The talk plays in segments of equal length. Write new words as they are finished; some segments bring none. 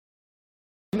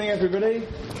Good evening, everybody.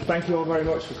 Thank you all very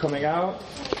much for coming out.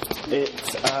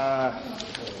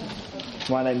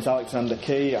 My name's Alexander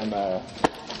Key. I'm an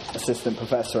assistant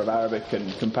professor of Arabic and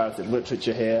comparative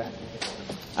literature here,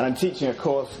 and I'm teaching a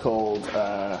course called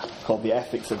The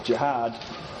Ethics of Jihad,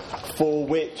 for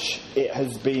which it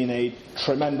has been a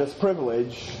tremendous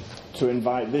privilege to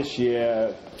invite this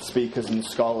year speakers and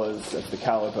scholars of the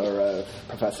caliber of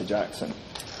Professor Jackson.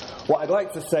 What I'd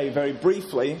like to say very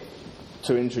briefly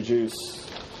to introduce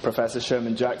Professor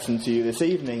Sherman Jackson to you this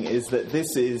evening is that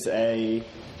this is a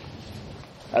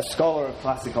scholar of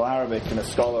classical Arabic and a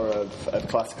scholar of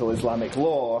classical Islamic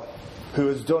law who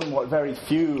has done what very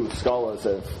few scholars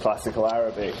of classical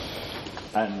Arabic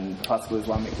and classical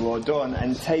Islamic law done,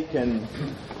 and taken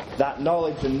that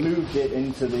knowledge and moved it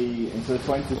into the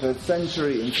 21st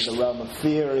century, into the realm of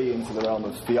theory, into the realm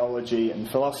of theology and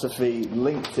philosophy,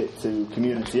 linked it to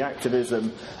community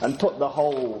activism, and put the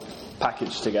whole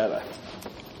package together.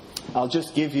 I'll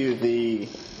just give you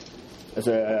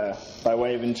by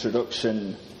way of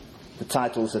introduction, the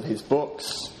titles of his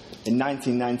books. In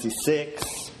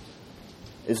 1996,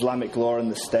 Islamic Law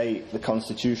and the State, the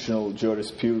Constitutional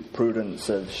Jurisprudence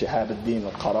of Shihab ad-Din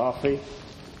al-Qarafi.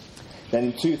 Then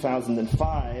in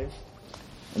 2005,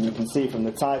 and you can see from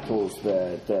the titles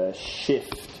the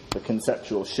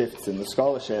conceptual shifts in the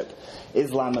scholarship,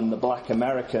 Islam and the Black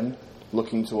American,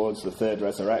 looking towards the Third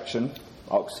Resurrection,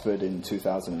 Oxford in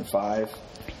 2005.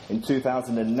 In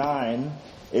 2009,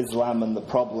 Islam and the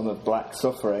Problem of Black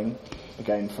Suffering,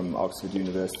 again from Oxford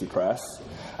University Press.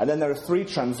 And then there are three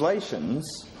translations,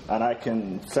 and I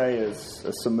can say as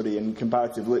somebody in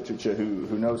comparative literature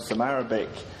who knows some Arabic,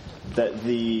 that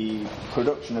the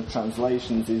production of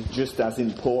translations is just as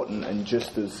important and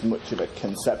just as much of a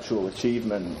conceptual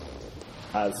achievement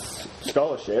as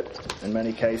scholarship in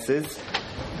many cases.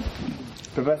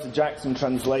 Professor Jackson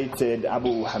translated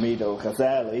Abu Hamid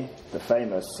al-Ghazali, the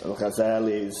famous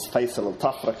al-Ghazali's Faisal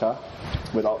al-Tafrika,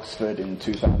 with Oxford in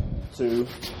 2002.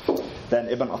 Then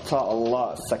Ibn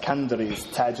Ata'Allah Sakandari's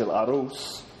Taj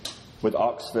al-Arus, with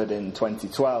Oxford in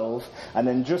 2012. And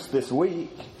then just this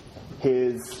week,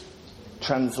 his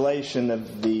translation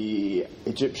of the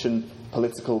Egyptian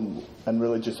political and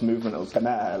religious movement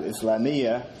al-Qana'a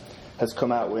al-Islamiyya has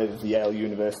come out with Yale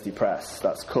University Press.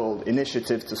 That's called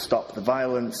Initiative to Stop the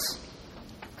Violence,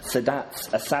 Sadat's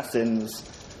Assassins,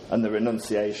 and the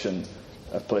Renunciation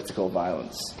of Political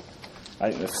Violence. I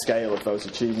think the scale of those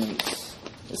achievements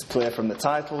is clear from the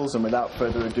titles, and without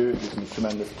further ado, it gives me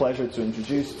tremendous pleasure to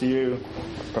introduce to you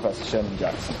Professor Sherman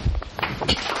Jackson.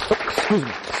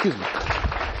 Excuse me.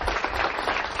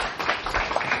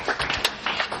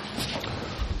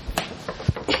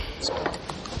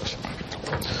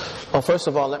 Well, first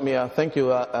of all, let me thank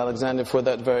you, Alexander, for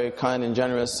that very kind and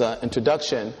generous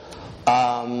introduction.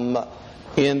 In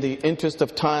the interest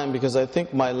of time, because I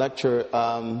think my lecture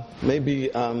may be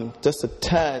just a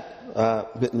tad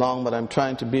bit long, but I'm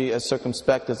trying to be as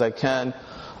circumspect as I can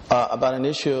about an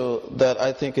issue that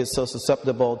I think is so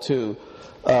susceptible to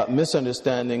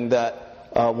misunderstanding that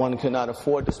one cannot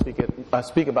afford to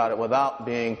speak about it without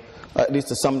being, at least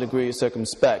to some degree,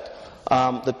 circumspect.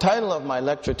 The title of my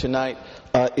lecture tonight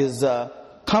is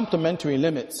Complementary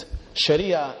Limits,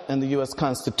 Shariah and the U.S.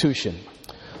 Constitution.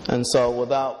 And so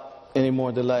without any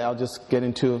more delay, I'll just get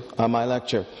into my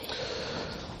lecture.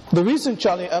 The recent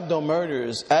Charlie Hebdo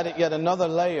murders added yet another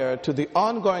layer to the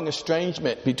ongoing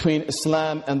estrangement between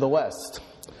Islam and the West,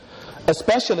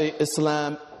 especially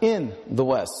Islam in the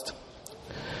West.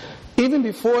 Even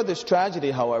before this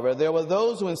tragedy, however, there were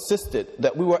those who insisted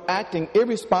that we were acting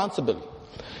irresponsibly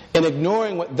in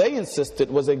ignoring what they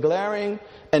insisted was a glaring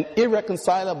and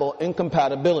irreconcilable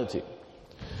incompatibility.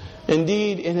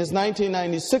 Indeed, in his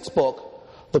 1996 book,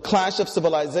 The Clash of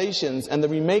Civilizations and the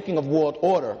Remaking of World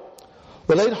Order,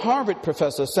 the late Harvard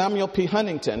professor Samuel P.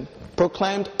 Huntington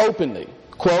proclaimed openly,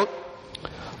 quote,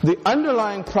 "The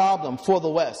underlying problem for the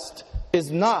West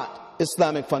is not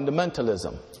Islamic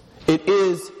fundamentalism. It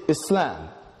is Islam,"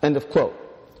 end of quote.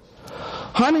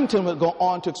 Huntington would go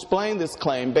on to explain this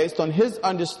claim based on his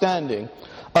understanding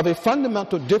of a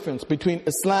fundamental difference between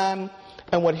Islam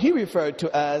and what he referred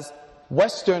to as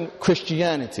Western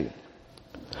Christianity.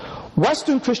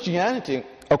 Western Christianity,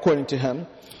 according to him,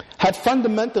 had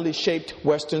fundamentally shaped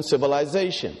Western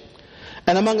civilization,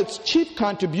 and among its chief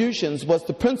contributions was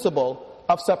the principle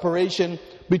of separation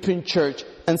between church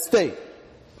and state.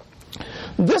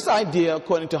 This idea,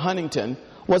 according to Huntington,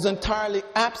 was entirely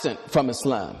absent from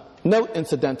Islam. Note,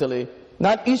 incidentally,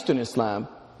 not Eastern Islam,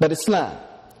 but Islam.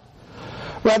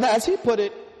 Rather, as he put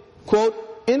it, quote,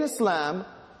 "In Islam,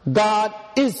 God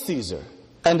is Caesar,"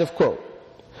 end of quote.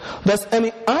 Thus,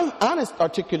 any honest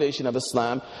articulation of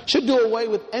Islam should do away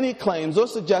with any claims or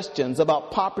suggestions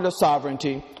about popular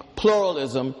sovereignty,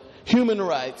 pluralism, human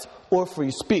rights, or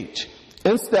free speech.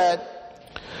 Instead,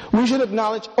 we should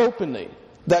acknowledge openly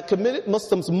that committed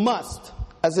Muslims must,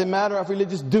 as a matter of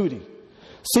religious duty,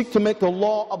 seek to make the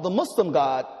law of the Muslim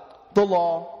God the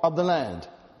law of the land,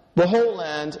 the whole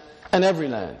land and every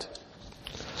land.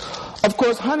 Of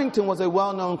course, Huntington was a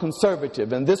well-known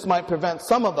conservative, and this might prevent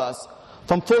some of us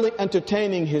from fully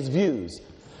entertaining his views,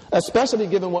 especially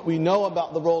given what we know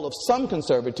about the role of some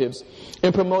conservatives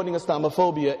in promoting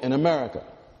Islamophobia in America.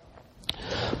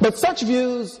 But such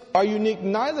views are unique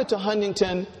neither to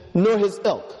Huntington nor his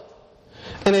ilk.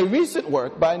 In a recent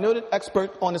work by a noted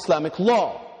expert on Islamic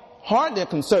law, hardly a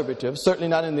conservative, certainly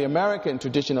not in the American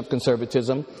tradition of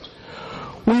conservatism,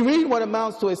 we read what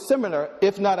amounts to a similar,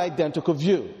 if not identical,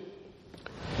 view.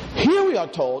 Here we are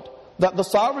told that the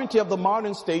sovereignty of the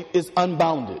modern state is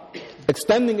unbounded,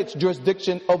 extending its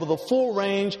jurisdiction over the full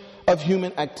range of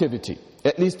human activity,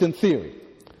 at least in theory.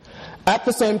 At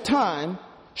the same time,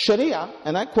 Shariah,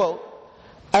 and I quote,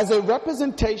 as a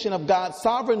representation of God's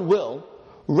sovereign will,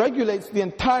 regulates the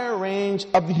entire range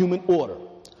of the human order,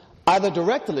 either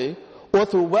directly or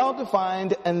through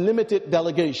well-defined and limited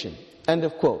delegation. End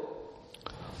of quote.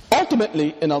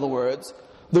 Ultimately, in other words,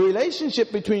 the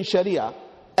relationship between Sharia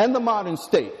and the modern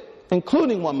state,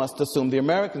 including, one must assume, the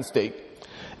American state,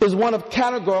 is one of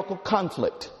categorical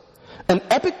conflict, an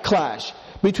epic clash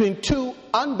between two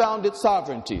unbounded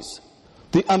sovereignties,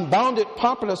 the unbounded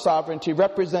popular sovereignty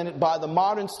represented by the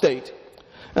modern state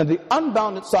and the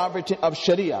unbounded sovereignty of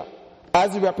Sharia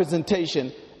as a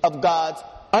representation of God's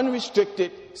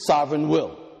unrestricted sovereign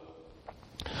will.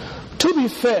 To be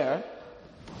fair,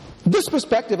 this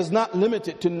perspective is not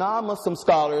limited to non-Muslim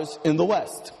scholars in the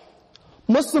West.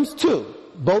 Muslims too,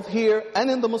 both here and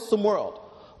in the Muslim world,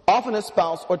 often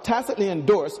espouse or tacitly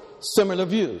endorse similar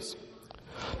views.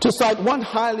 To cite one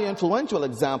highly influential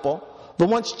example, the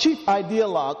once chief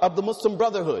ideologue of the Muslim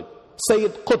Brotherhood,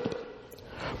 Sayyid Qutb,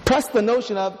 pressed the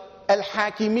notion of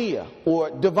al-hakimiyya,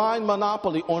 or divine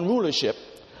monopoly on rulership,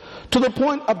 to the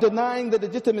point of denying the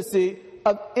legitimacy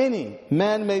of any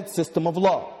man-made system of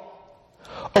law.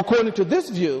 According to this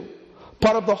view,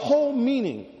 part of the whole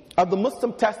meaning of the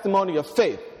Muslim testimony of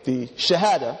faith, the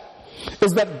Shahada,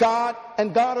 is that God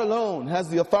and God alone has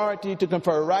the authority to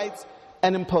confer rights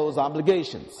and impose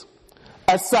obligations.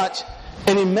 As such,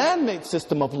 any man-made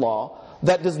system of law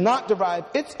that does not derive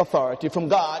its authority from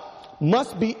God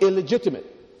must be illegitimate.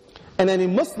 And any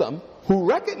Muslim who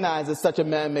recognizes such a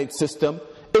man-made system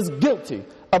is guilty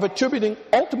of attributing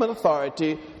ultimate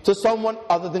authority to someone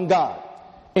other than God,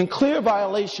 in clear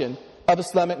violation of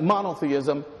Islamic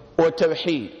monotheism or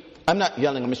tawheed. I'm not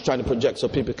yelling, I'm just trying to project so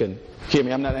people can hear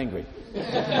me. I'm not angry.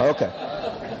 Okay.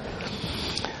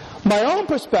 My own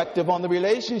perspective on the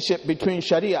relationship between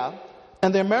Sharia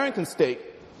and the American state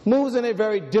moves in a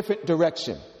very different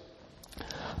direction.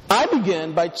 I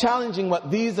begin by challenging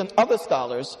what these and other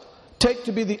scholars take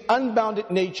to be the unbounded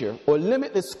nature or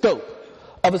limitless scope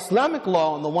of Islamic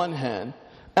law on the one hand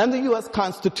and the U.S.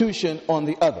 Constitution on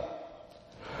the other.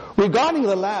 Regarding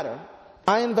the latter,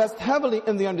 I invest heavily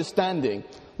in the understanding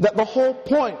that the whole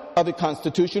point of a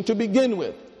constitution to begin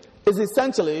with is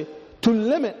essentially to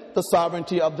limit the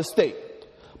sovereignty of the state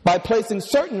by placing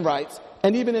certain rights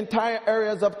and even entire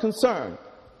areas of concern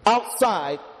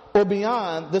outside or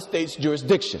beyond the state's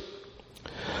jurisdiction.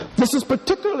 This is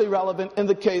particularly relevant in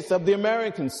the case of the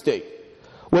American state,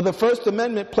 where the First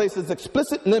Amendment places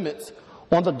explicit limits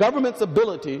on the government's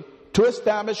ability to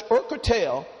establish or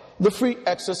curtail the free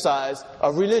exercise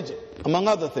of religion, among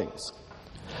other things.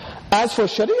 As for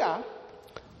Sharia,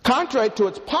 contrary to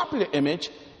its popular image,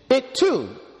 it too,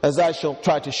 as I shall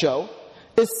try to show,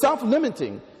 is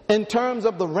self-limiting in terms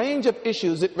of the range of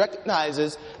issues it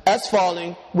recognizes as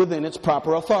falling within its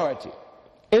proper authority.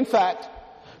 In fact,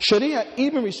 Sharia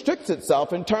even restricts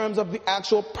itself in terms of the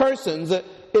actual persons that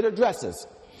it addresses,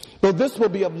 though this will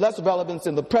be of less relevance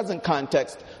in the present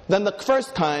context than the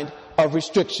first kind of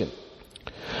restriction.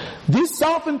 These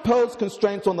self-imposed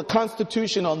constraints on the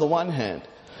Constitution on the one hand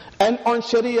and on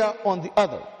Sharia on the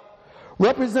other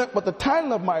represent what the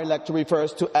title of my lecture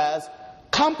refers to as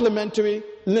complementary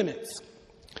limits.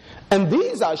 And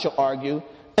these, I shall argue,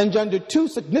 engender two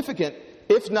significant,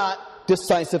 if not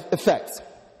decisive, effects.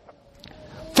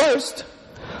 First,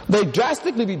 they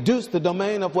drastically reduce the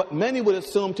domain of what many would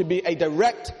assume to be a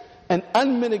direct and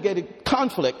unmitigated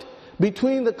conflict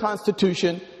between the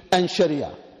Constitution and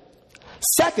Sharia.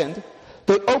 Second,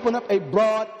 they open up a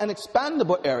broad and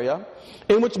expandable area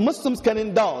in which Muslims can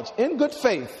indulge in good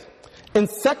faith in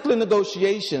secular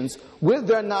negotiations with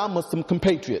their non-Muslim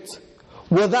compatriots,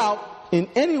 without in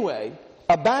any way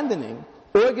abandoning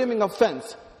or giving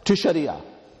offense to Shariah.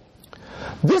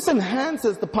 This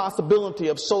enhances the possibility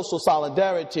of social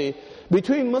solidarity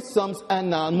between Muslims and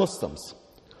non-Muslims.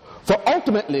 For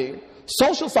ultimately,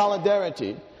 social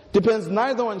solidarity depends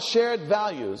neither on shared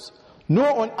values nor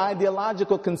on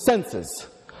ideological consensus,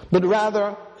 but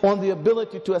rather on the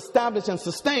ability to establish and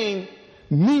sustain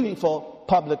meaningful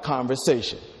public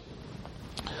conversation.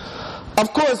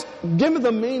 Of course, given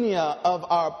the mania of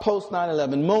our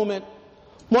post-9/11 moment,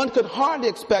 one could hardly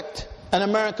expect an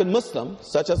American Muslim,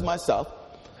 such as myself,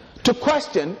 to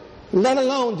question, let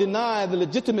alone deny the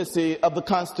legitimacy of the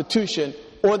Constitution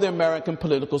or the American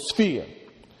political sphere.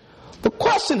 The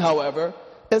question, however,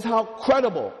 is how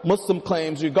credible Muslim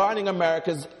claims regarding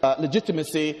America's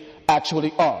legitimacy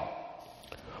actually are.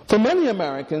 For many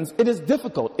Americans, it is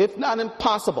difficult, if not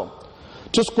impossible,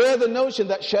 to square the notion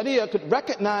that Sharia could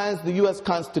recognize the U.S.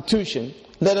 Constitution,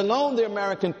 let alone the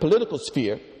American political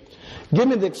sphere,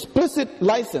 given the explicit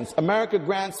license America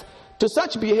grants to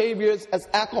such behaviors as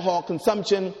alcohol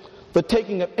consumption, the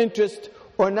taking of interest,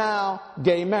 or now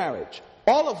gay marriage,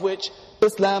 all of which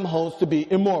Islam holds to be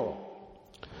immoral.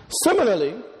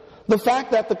 Similarly, the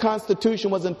fact that the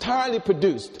Constitution was entirely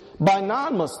produced by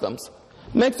non-Muslims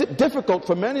makes it difficult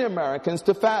for many Americans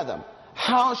to fathom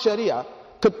how Sharia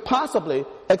could possibly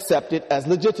accept it as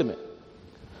legitimate.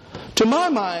 To my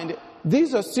mind,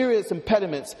 these are serious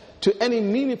impediments to any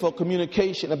meaningful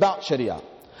communication about Sharia,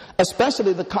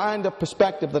 especially the kind of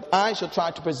perspective that I shall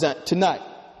try to present tonight.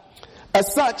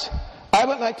 As such, I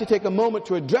would like to take a moment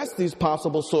to address these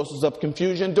possible sources of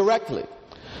confusion directly,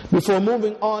 before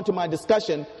moving on to my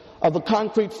discussion of the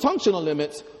concrete functional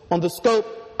limits on the scope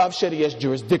of Sharia's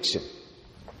jurisdiction.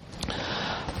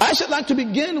 I should like to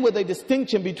begin with a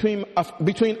distinction between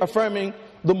affirming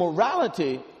the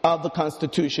morality of the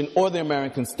Constitution or the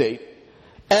American state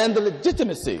and the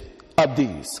legitimacy of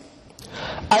these.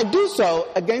 I do so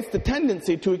against the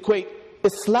tendency to equate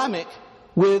Islamic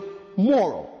with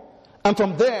moral, and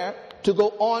from there to go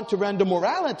on to render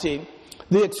morality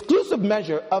the exclusive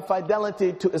measure of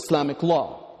fidelity to Islamic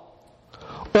law.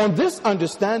 On this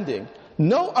understanding,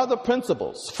 no other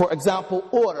principles, for example,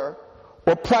 order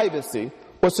or privacy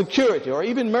or security or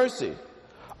even mercy,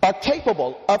 are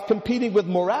capable of competing with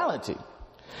morality.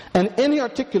 And any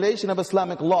articulation of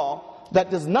Islamic law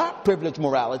that does not privilege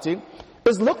morality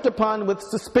is looked upon with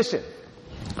suspicion,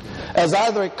 as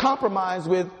either a compromise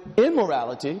with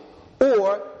immorality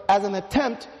or as an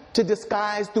attempt to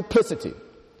disguise duplicity.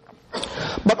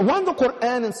 But when the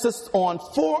Quran insists on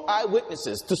 4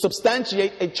 eyewitnesses to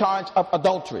substantiate a charge of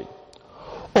adultery,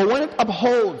 or when it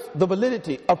upholds the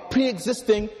validity of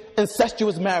pre-existing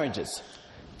incestuous marriages,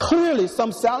 clearly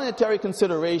some salutary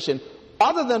consideration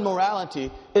other than morality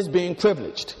is being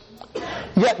privileged.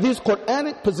 Yet these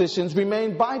Quranic positions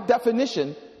remain by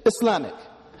definition Islamic,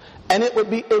 and it would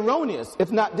be erroneous, if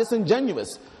not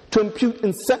disingenuous, to impute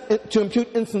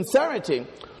insincerity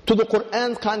to the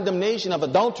Qur'an's condemnation of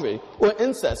adultery or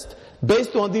incest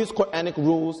based on these Quranic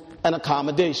rules and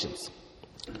accommodations.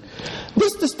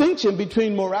 This distinction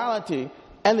between morality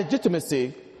and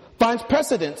legitimacy finds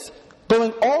precedence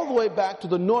going all the way back to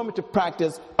the normative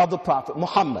practice of the Prophet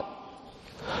Muhammad.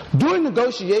 During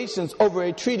negotiations over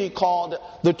a treaty called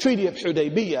the Treaty of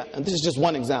Hudaybiyah, and this is just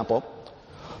one example,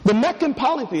 the Meccan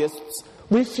polytheists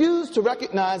refused to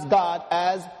recognize God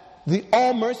as the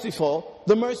All-Merciful,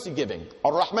 the Mercy-Giving,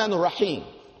 Ar-Rahman Ar-Rahim.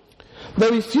 They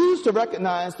refused to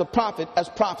recognize the Prophet as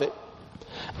Prophet,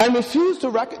 and refused to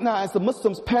recognize the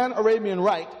Muslims' pan-Arabian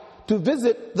right to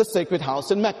visit the sacred house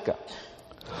in Mecca.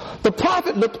 The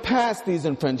Prophet looked past these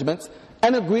infringements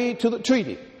and agreed to the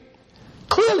treaty.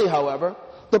 Clearly, however,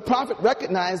 the Prophet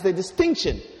recognized a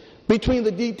distinction between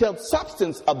the detailed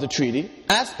substance of the treaty,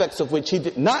 aspects of which he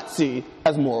did not see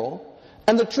as moral,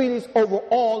 and the treaty's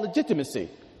overall legitimacy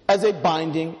as a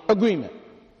binding agreement.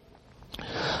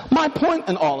 My point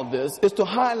in all of this is to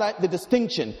highlight the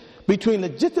distinction between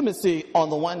legitimacy on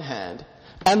the one hand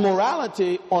and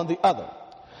morality on the other,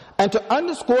 and to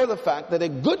underscore the fact that a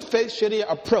good faith Sharia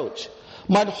approach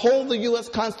might hold the U.S.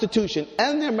 Constitution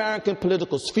and the American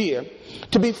political sphere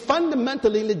to be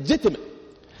fundamentally legitimate,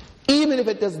 even if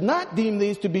it does not deem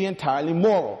these to be entirely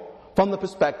moral from the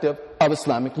perspective of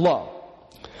Islamic law.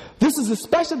 This is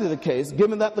especially the case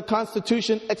given that the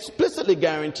Constitution explicitly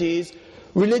guarantees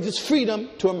religious freedom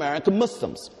to American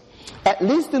Muslims, at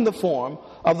least in the form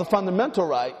of the fundamental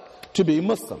right to be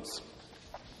Muslims.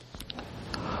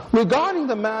 Regarding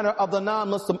the matter of the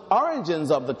non-Muslim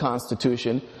origins of the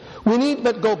Constitution, we need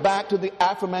but go back to the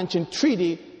aforementioned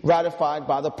treaty ratified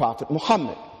by the Prophet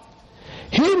Muhammad.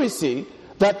 Here we see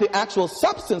that the actual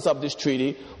substance of this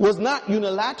treaty was not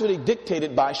unilaterally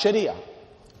dictated by Sharia.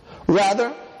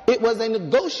 Rather, it was a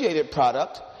negotiated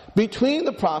product between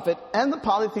the Prophet and the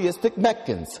polytheistic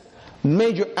Meccans,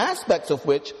 major aspects of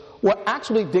which were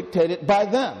actually dictated by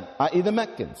them, i.e. the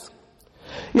Meccans.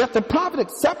 Yet the Prophet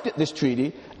accepted this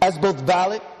treaty as both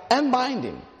valid and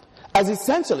binding, as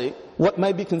essentially what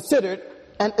may be considered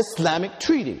an Islamic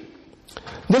treaty.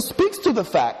 This speaks to the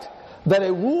fact that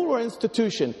a rule or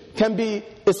institution can be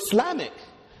Islamic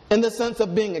in the sense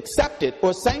of being accepted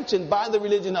or sanctioned by the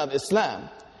religion of Islam,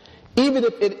 even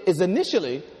if it is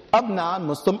initially of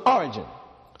non-Muslim origin.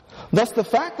 Thus, the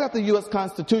fact that the U.S.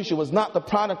 Constitution was not the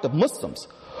product of Muslims,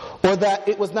 or that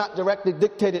it was not directly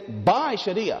dictated by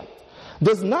Sharia,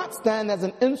 does not stand as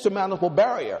an insurmountable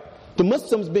barrier to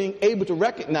Muslims being able to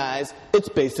recognize its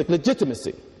basic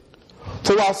legitimacy.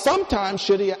 For while sometimes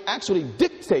Sharia actually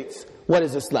dictates what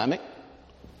is Islamic,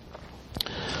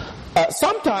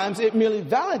 sometimes it merely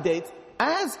validates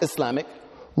as Islamic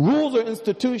rules or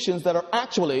institutions that are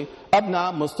actually of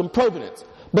non-Muslim provenance,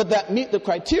 but that meet the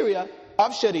criteria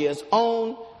of Sharia's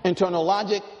own internal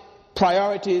logic,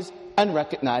 priorities, and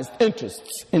recognized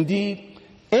interests. Indeed,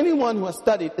 anyone who has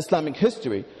studied Islamic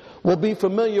history will be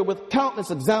familiar with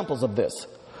countless examples of this,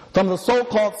 from the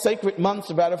so-called sacred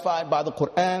months ratified by the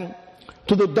Quran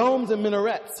to the domes and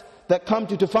minarets that come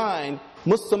to define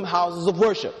Muslim houses of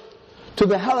worship, to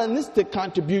the Hellenistic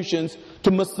contributions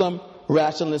to Muslim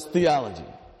rationalist theology.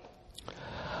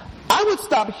 I would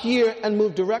stop here and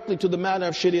move directly to the matter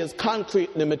of Sharia's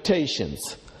concrete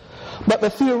limitations. But the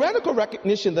theoretical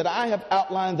recognition that I have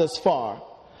outlined thus far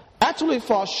actually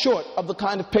falls short of the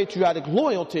kind of patriotic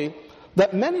loyalty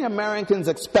that many Americans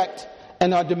expect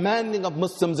and are demanding of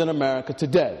Muslims in America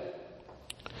today.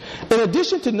 In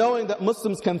addition to knowing that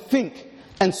Muslims can think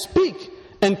and speak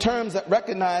in terms that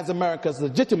recognize America's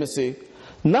legitimacy,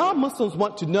 non-Muslims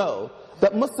want to know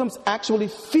that Muslims actually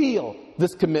feel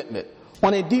this commitment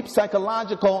on a deep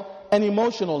psychological and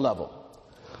emotional level.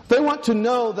 They want to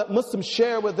know that Muslims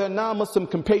share with their non-Muslim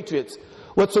compatriots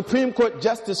what Supreme Court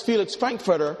Justice Felix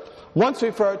Frankfurter once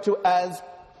referred to as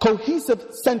cohesive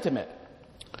sentiment.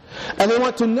 And they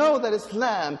want to know that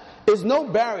Islam is no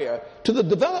barrier to the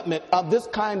development of this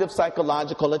kind of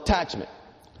psychological attachment.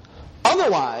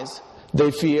 Otherwise, they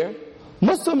fear,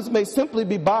 Muslims may simply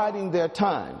be biding their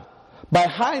time by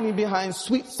hiding behind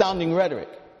sweet-sounding rhetoric,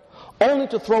 only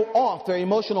to throw off their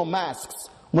emotional masks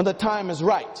when the time is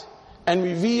right and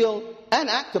reveal and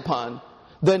act upon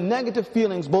their negative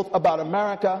feelings both about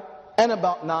America and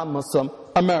about non-Muslim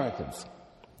Americans.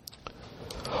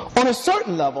 On a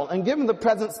certain level, and given the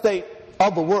present state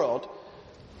of the world,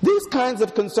 these kinds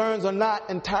of concerns are not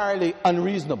entirely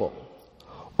unreasonable.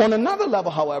 On another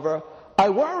level, however, I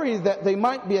worry that they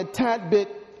might be a tad bit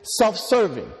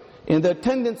self-serving in their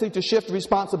tendency to shift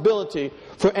responsibility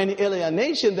for any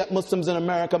alienation that Muslims in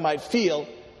America might feel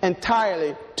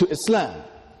entirely to Islam.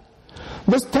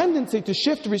 This tendency to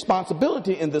shift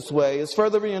responsibility in this way is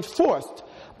further reinforced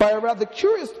by a rather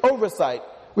curious oversight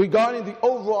regarding the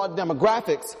overall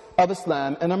demographics of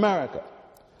Islam in America.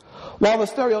 While the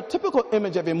stereotypical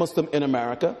image of a Muslim in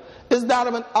America is that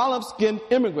of an olive-skinned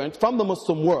immigrant from the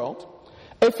Muslim world,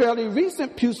 a fairly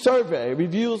recent Pew survey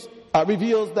reveals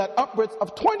that upwards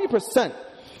of 20%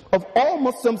 of all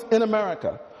Muslims in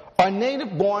America are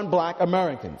native-born black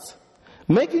Americans,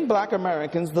 making black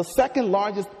Americans the second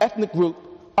largest ethnic group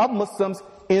of Muslims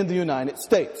in the United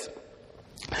States.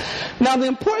 Now, the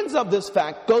importance of this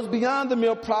fact goes beyond the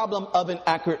mere problem of an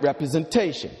accurate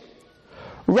representation.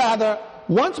 Rather,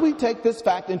 once we take this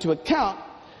fact into account,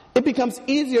 it becomes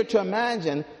easier to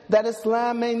imagine that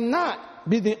Islam may not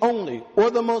be the only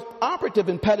or the most operative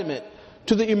impediment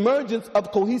to the emergence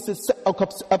of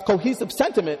cohesive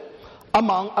sentiment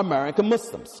among American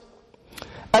Muslims.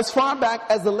 As far back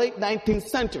as the late 19th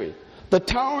century, the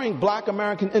towering black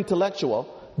American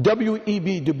intellectual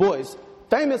W.E.B. Du Bois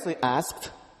famously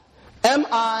asked, "Am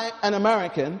I an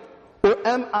American or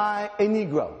am I a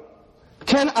Negro?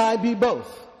 Can I be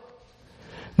both?"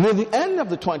 Near the end of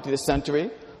the 20th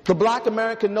century, the black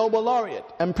American Nobel laureate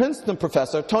and Princeton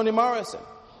professor Toni Morrison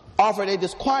offered a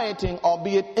disquieting,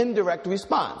 albeit indirect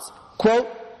response. Quote,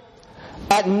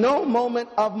 "At no moment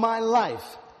of my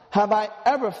life have I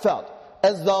ever felt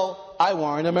as though I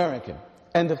were an American."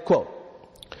 End of quote.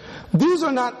 These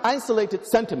are not isolated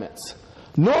sentiments,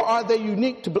 nor are they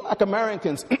unique to black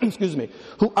Americans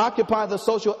who occupy the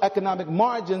socio-economic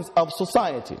margins of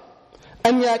society.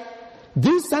 And yet,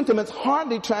 these sentiments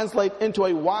hardly translate into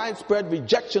a widespread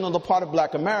rejection on the part of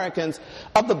black Americans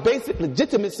of the basic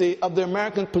legitimacy of the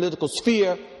American political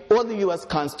sphere or the U.S.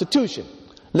 Constitution,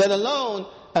 let alone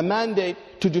a mandate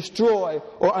to destroy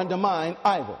or undermine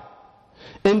either.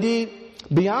 Indeed,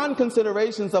 beyond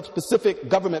considerations of specific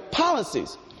government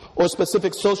policies or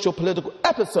specific social-political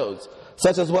episodes,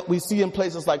 such as what we see in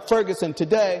places like Ferguson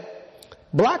today,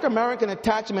 Black American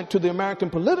attachment to the American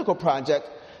political project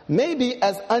may be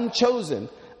as unchosen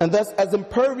and thus as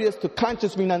impervious to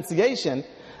conscious renunciation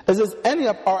as is any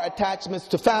of our attachments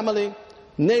to family,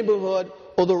 neighborhood,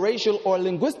 or the racial or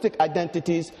linguistic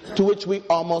identities to which we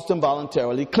almost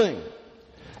involuntarily cling.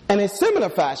 In a similar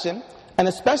fashion, and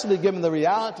especially given the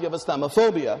reality of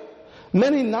Islamophobia,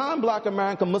 many non-Black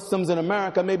American Muslims in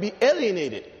America may be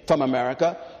alienated from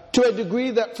America to a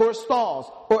degree that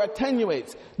forestalls or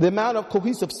attenuates the amount of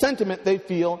cohesive sentiment they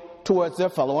feel towards their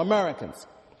fellow Americans.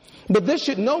 But this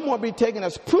should no more be taken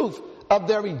as proof of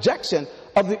their rejection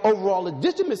of the overall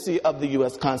legitimacy of the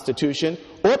U.S. Constitution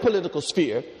or political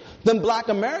sphere than Black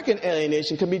American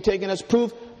alienation can be taken as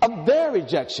proof of their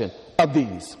rejection of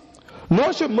these.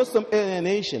 Nor should Muslim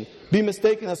alienation be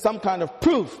mistaken as some kind of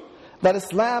proof that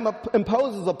Islam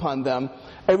imposes upon them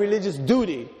a religious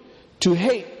duty to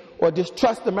hate or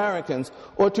distrust Americans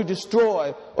or to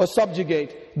destroy or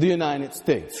subjugate the United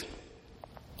States.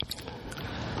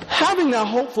 Having now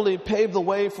hopefully paved the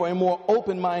way for a more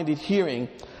open-minded hearing,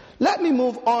 let me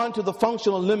move on to the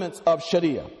functional limits of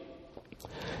Sharia.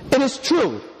 It is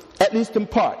true, at least in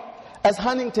part, as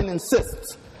Huntington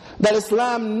insists, that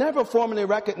Islam never formally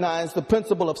recognized the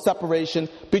principle of separation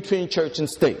between church and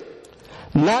state,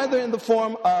 neither in the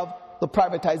form of the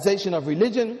privatization of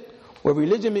religion, where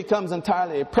religion becomes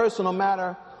entirely a personal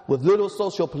matter with little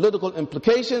socio-political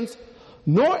implications,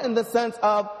 nor in the sense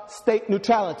of state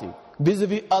neutrality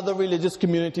vis-a-vis other religious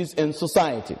communities in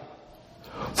society.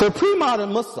 For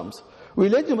pre-modern Muslims,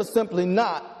 religion was simply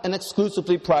not an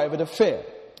exclusively private affair.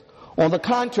 On the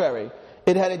contrary,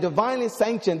 it had a divinely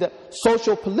sanctioned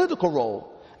social-political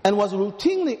role and was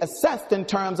routinely assessed in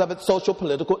terms of its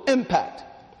social-political impact.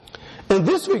 In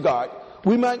this regard,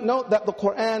 we might note that the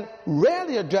Quran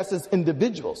rarely addresses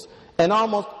individuals and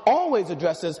almost always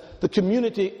addresses the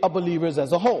community of believers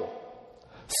as a whole.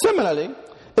 Similarly,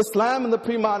 Islam in the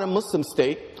pre-modern Muslim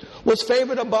state was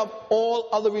favored above all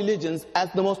other religions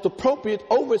as the most appropriate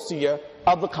overseer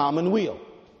of the common weal.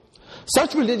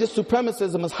 Such religious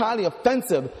supremacism is highly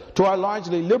offensive to our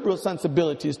largely liberal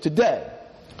sensibilities today.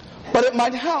 But it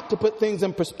might help to put things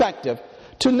in perspective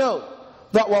to note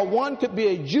that while one could be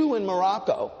a Jew in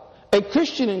Morocco, a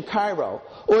Christian in Cairo,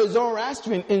 or a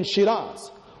Zoroastrian in Shiraz,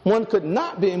 one could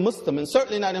not be a Muslim, and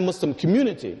certainly not a Muslim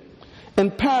community, in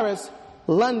Paris,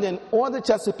 London, or the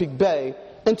Chesapeake Bay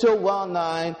until well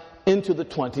nigh into the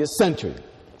 20th century.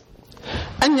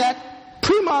 And yet,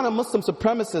 pre-modern Muslim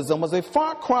supremacism was a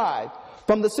far cry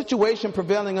from the situation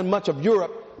prevailing in much of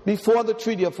Europe before the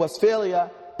Treaty of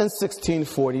Westphalia in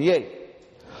 1648.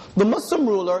 The Muslim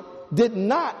ruler did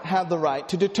not have the right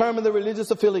to determine the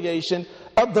religious affiliation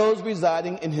of those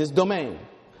residing in his domain,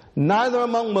 neither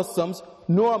among Muslims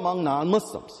nor among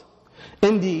non-Muslims.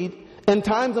 Indeed, in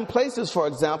times and places, for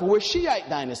example, where Shiite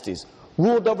dynasties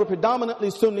ruled over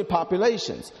predominantly Sunni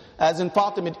populations, as in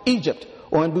Fatimid Egypt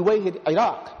or in Buwayhid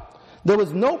Iraq, there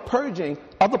was no purging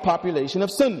of the population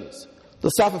of Sunnis.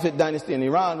 The Safavid dynasty in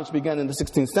Iran, which began in the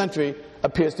 16th century,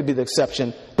 appears to be the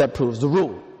exception that proves the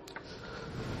rule.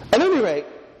 At any rate,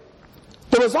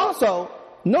 there was also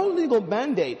no legal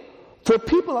mandate for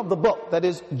people of the book, that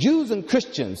is, Jews and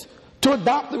Christians, to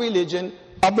adopt the religion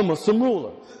of the Muslim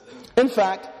ruler. In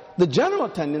fact, the general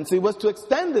tendency was to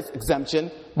extend this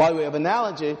exemption, by way of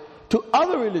analogy, to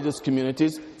other religious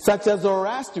communities such as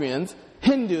Zoroastrians,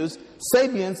 Hindus,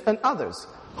 Sabians, and others,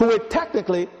 who were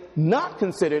technically not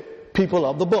considered people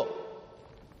of the book.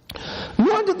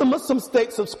 Nor did the Muslim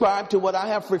state subscribe to what I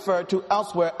have referred to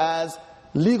elsewhere as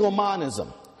legal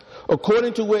monism,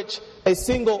 according to which a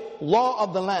single law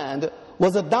of the land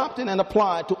was adopted and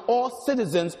applied to all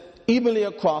citizens evenly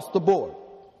across the board.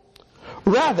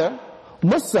 Rather,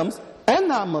 Muslims and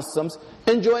non-Muslims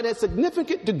enjoyed a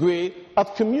significant degree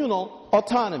of communal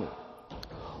autonomy.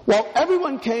 While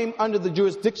everyone came under the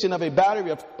jurisdiction of a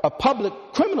battery of public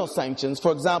criminal sanctions,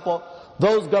 for example,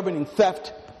 those governing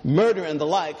theft, murder, and the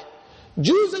like,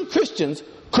 Jews and Christians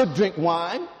could drink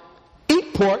wine,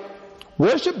 eat pork,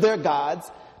 worship their gods,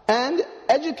 and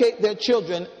educate their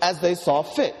children as they saw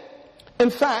fit. In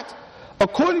fact,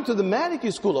 according to the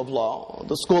Maliki school of law,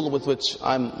 the school with which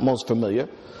I'm most familiar,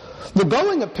 the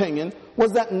going opinion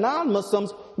was that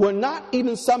non-Muslims were not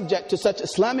even subject to such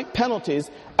Islamic penalties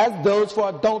as those for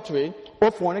adultery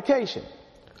or fornication.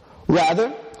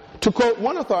 Rather, to quote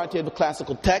one authoritative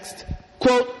classical text,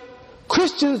 quote,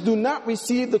 Christians do not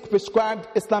receive the prescribed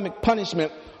Islamic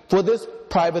punishment for this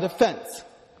private offense.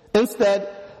 Instead,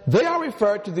 they are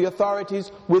referred to the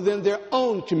authorities within their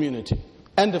own community.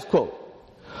 End of quote.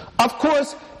 Of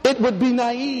course, it would be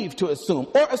naive to assume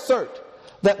or assert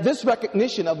that this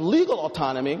recognition of legal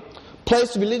autonomy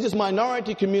placed religious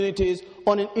minority communities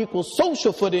on an equal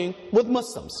social footing with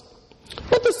Muslims.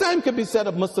 But the same could be said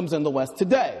of Muslims in the West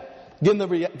today, given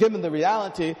the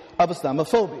reality of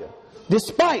Islamophobia,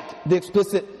 despite the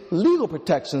explicit legal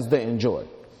protections they enjoy.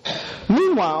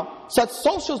 Meanwhile, such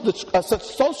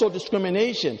social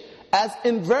discrimination as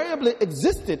invariably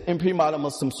existed in pre-modern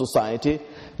Muslim society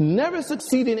never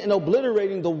succeeded in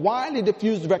obliterating the widely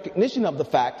diffused recognition of the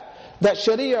fact that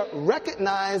Sharia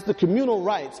recognized the communal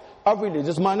rights of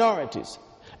religious minorities,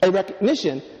 a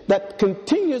recognition that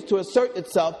continues to assert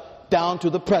itself down to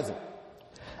the present.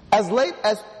 As late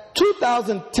as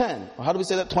 2010, or how do we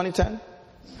say that, 2010?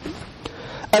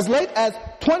 As late as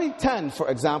 2010, for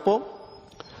example,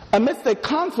 amidst a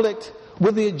conflict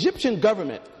with the Egyptian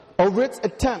government over its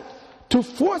attempt to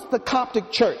force the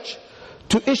Coptic Church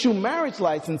to issue marriage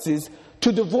licenses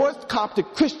to divorced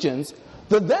Coptic Christians,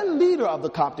 the then leader of the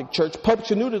Coptic Church, Pope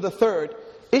Shenouda III,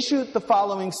 issued the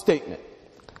following statement,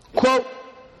 quote,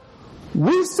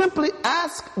 "We simply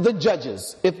ask the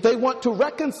judges if they want to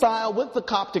reconcile with the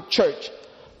Coptic Church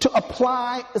to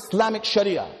apply Islamic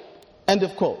Sharia." End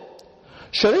of quote.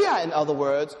 Sharia, in other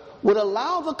words, would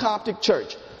allow the Coptic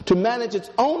Church to manage its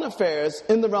own affairs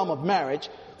in the realm of marriage,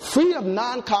 free of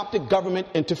non-Coptic government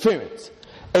interference,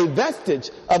 a vestige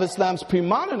of Islam's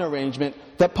pre-modern arrangement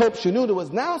that Pope Shenouda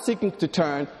was now seeking to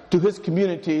turn to his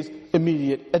community's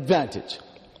immediate advantage.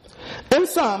 In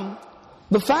sum,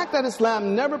 the fact that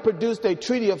Islam never produced a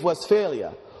Treaty of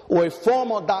Westphalia or a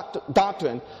formal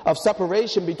doctrine of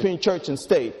separation between church and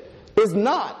state is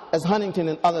not, as Huntington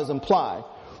and others imply,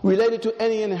 related to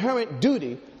any inherent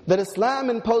duty that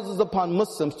Islam imposes upon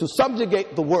Muslims to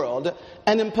subjugate the world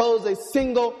and impose a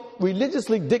single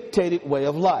religiously dictated way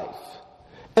of life.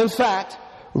 In fact,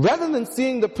 rather than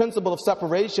seeing the principle of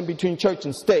separation between church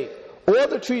and state or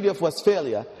the Treaty of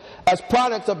Westphalia as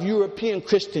products of European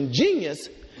Christian genius,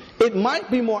 it might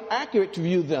be more accurate to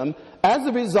view them as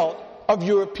the result of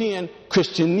European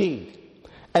Christian need.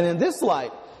 And in this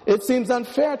light, it seems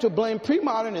unfair to blame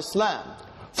pre-modern Islam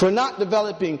for not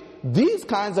developing these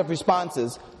kinds of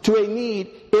responses to a need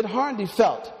it hardly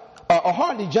felt, or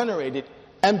hardly generated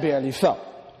and barely felt.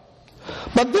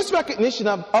 But this recognition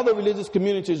of other religious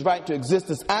communities' right to exist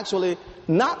is actually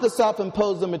not the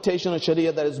self-imposed limitation of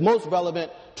Sharia that is most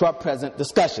relevant to our present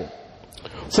discussion.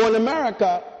 For in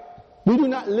America, we do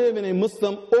not live in a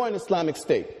Muslim or an Islamic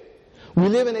state. We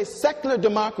live in a secular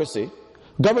democracy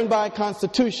governed by a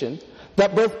constitution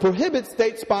that both prohibits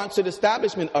state-sponsored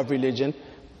establishment of religion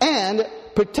and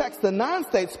protects the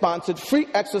non-state-sponsored free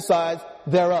exercise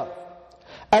thereof.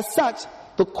 As such,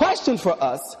 the question for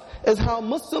us is how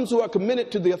Muslims who are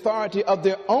committed to the authority of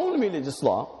their own religious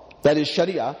law, that is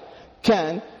Sharia,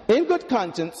 can, in good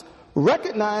conscience,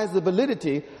 recognize the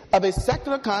validity of a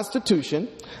secular constitution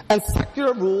and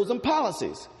secular rules and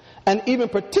policies, and even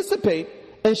participate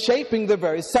in shaping the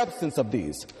very substance of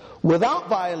these, without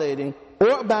violating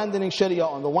or abandoning Sharia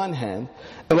on the one hand,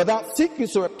 and without seeking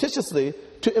surreptitiously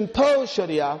to impose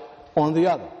Sharia on the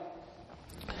other.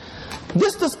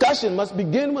 This discussion must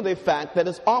begin with a fact that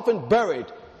is often buried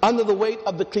under the weight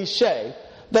of the cliché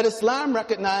that Islam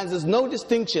recognizes no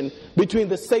distinction between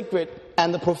the sacred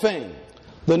and the profane.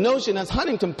 The notion, as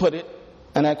Huntington put it,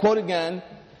 and I quote again,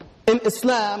 "In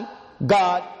Islam,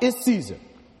 God is Caesar."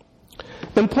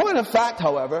 In point of fact,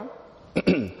 however,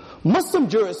 Muslim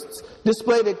jurists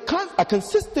displayed a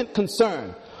consistent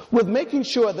concern with making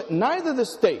sure that neither the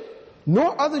state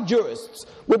nor other jurists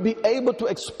would be able to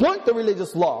exploit the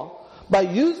religious law by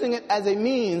using it as a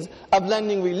means of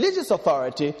lending religious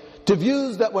authority to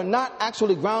views that were not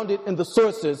actually grounded in the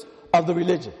sources of the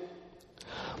religion.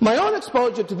 My own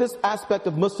exposure to this aspect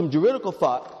of Muslim juridical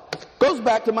thought goes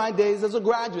back to my days as a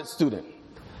graduate student,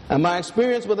 and my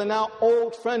experience with a now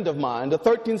old friend of mine, the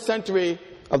 13th century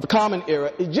of the Common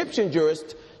Era Egyptian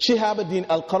jurist Shihab ad-Din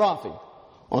al-Qarafi,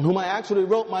 on whom I actually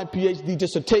wrote my PhD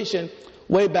dissertation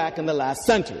way back in the last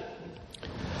century.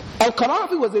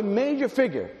 Al-Qarafi was a major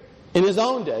figure in his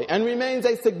own day and remains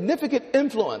a significant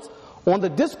influence on the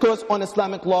discourse on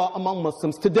Islamic law among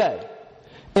Muslims today.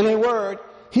 In a word,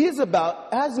 he is about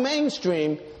as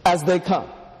mainstream as they come.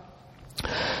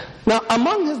 Now,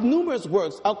 among his numerous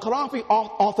works, Al-Qarafi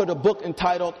authored a book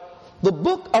entitled The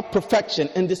Book of Perfection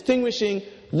in Distinguishing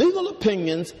Legal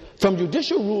Opinions from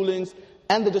Judicial Rulings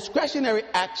and the Discretionary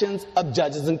Actions of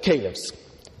Judges and Caliphs.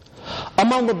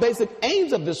 Among the basic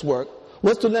aims of this work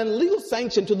was to lend legal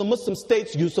sanction to the Muslim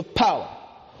state's use of power,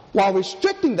 while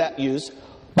restricting that use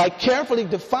by carefully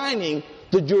defining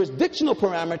the jurisdictional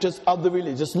parameters of the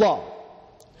religious law.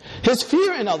 His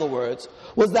fear, in other words,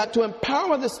 was that to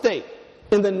empower the state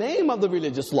in the name of the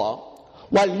religious law,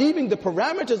 while leaving the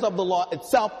parameters of the law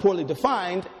itself poorly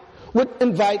defined, would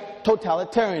invite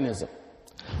totalitarianism.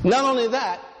 Not only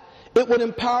that, it would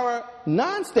empower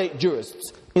non-state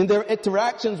jurists in their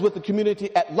interactions with the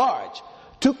community at large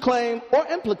to claim or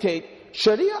implicate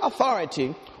Sharia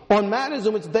authority on matters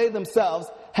in which they themselves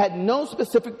had no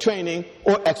specific training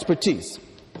or expertise.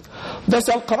 Thus,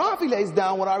 Al-Qarafi lays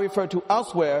down what I refer to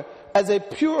elsewhere as a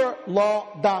pure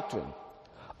law doctrine.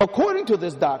 According to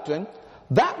this doctrine,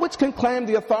 that which can claim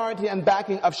the authority and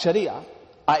backing of Sharia,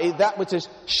 i.e. that which is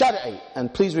Shariah,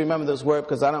 and please remember this word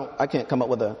because I can't come up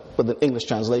with an English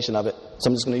translation of it, so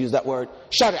I'm just going to use that word,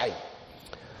 Shariah.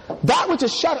 That which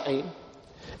is Shariah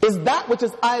is that which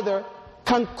is either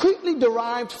concretely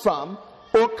derived from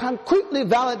or concretely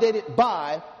validated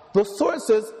by the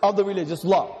sources of the religious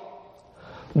law.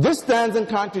 This stands in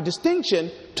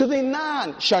contradistinction to the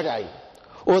non-Shariah,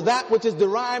 or that which is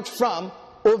derived from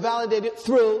or validated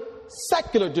through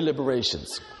secular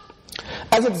deliberations.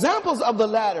 As examples of the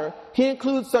latter, he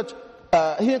includes such,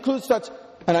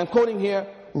 and I'm quoting here,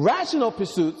 rational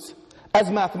pursuits as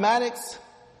mathematics,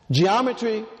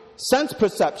 geometry, sense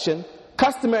perception,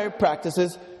 customary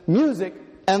practices, music,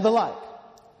 and the like.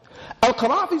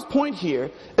 Al-Qarafi's point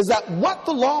here is that what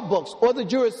the law books or the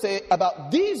jurists say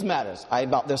about these matters,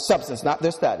 about their substance, not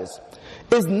their status,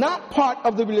 is not part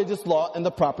of the religious law in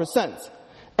the proper sense,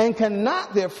 and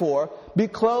cannot therefore be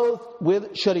clothed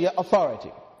with Sharia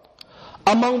authority.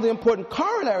 Among the important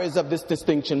corollaries of this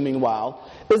distinction, meanwhile,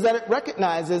 is that it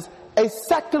recognizes a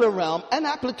secular realm and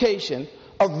application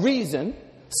of reason,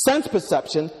 sense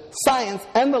perception, science,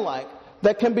 and the like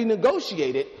that can be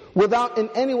negotiated without in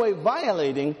any way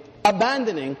violating,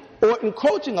 abandoning, or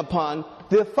encroaching upon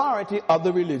the authority of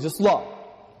the religious law.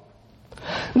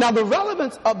 Now, the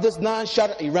relevance of this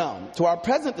non-Shari'i realm to our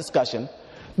present discussion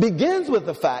begins with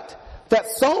the fact that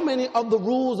so many of the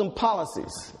rules and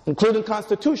policies, including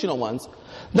constitutional ones,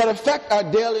 that affect our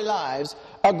daily lives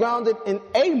are grounded in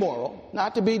amoral,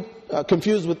 not to be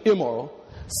confused with immoral,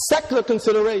 secular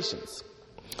considerations,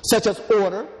 such as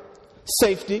order,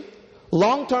 safety,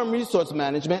 long-term resource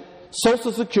management,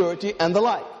 social security, and the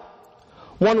like.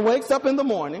 One wakes up in the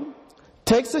morning,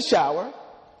 takes a shower,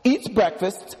 eats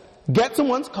breakfast, gets in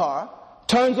one's car,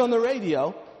 turns on the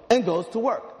radio, and goes to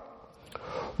work.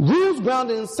 Rules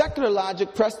grounded in secular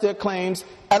logic press their claims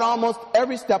at almost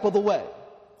every step of the way.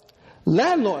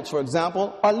 Landlords, for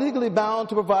example, are legally bound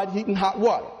to provide heat and hot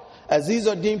water, as these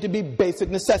are deemed to be basic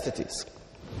necessities.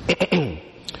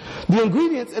 The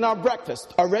ingredients in our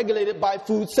breakfast are regulated by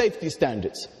food safety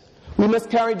standards. We must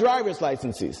carry driver's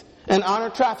licenses and honor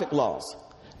traffic laws.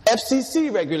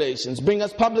 FCC regulations bring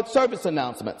us public service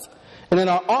announcements. And in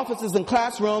our offices and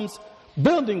classrooms,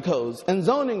 building codes and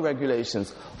zoning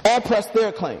regulations all press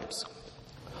their claims.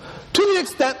 To the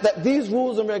extent that these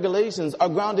rules and regulations are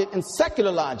grounded in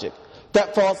secular logic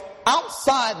that falls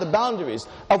outside the boundaries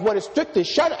of what is strictly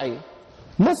Shari'i,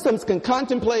 Muslims can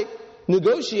contemplate,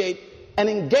 negotiate, and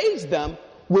engage them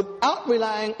without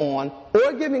relying on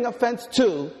or giving offense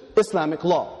to Islamic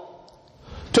law.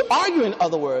 To argue, in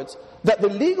other words, that the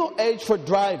legal age for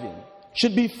driving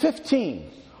should be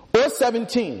 15 or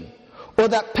 17, or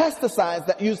that pesticides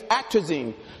that use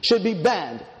atrazine should be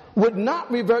banned, would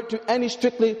not revert to any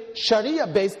strictly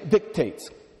Sharia-based dictates.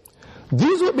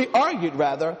 These would be argued,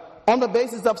 rather, on the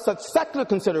basis of such secular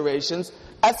considerations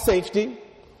as safety,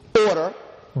 order,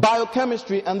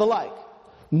 biochemistry, and the like,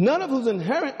 none of whose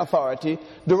inherent authority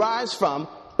derives from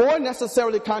or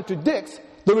necessarily contradicts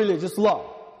the religious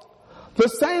law. The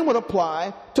same would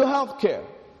apply to healthcare,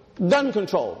 gun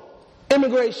control,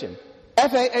 immigration,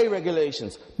 FAA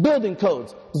regulations, building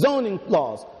codes, zoning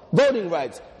laws, voting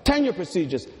rights, tenure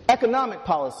procedures, economic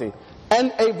policy,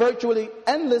 and a virtually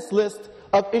endless list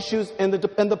of issues in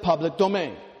the public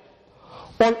domain.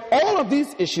 On all of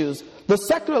these issues, the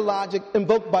secular logic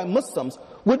invoked by Muslims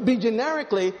would be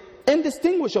generically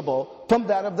indistinguishable from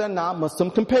that of their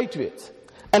non-Muslim compatriots.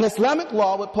 And Islamic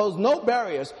law would pose no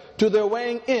barriers to their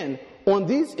weighing in on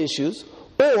these issues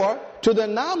or to their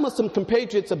non-Muslim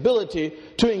compatriots' ability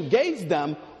to engage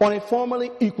them on a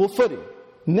formally equal footing,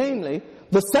 namely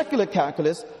the secular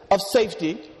calculus of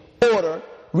safety, order,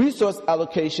 resource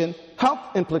allocation, health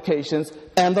implications,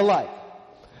 and the like.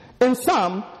 In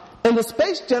sum, in the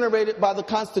space generated by the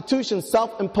Constitution's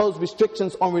self-imposed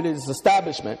restrictions on religious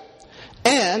establishment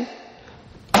and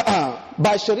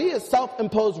by Sharia's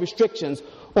self-imposed restrictions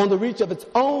on the reach of its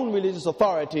own religious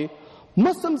authority,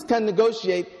 Muslims can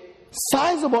negotiate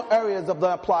sizable areas of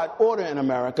the applied order in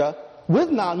America with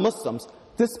non-Muslims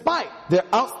despite their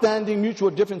outstanding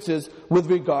mutual differences with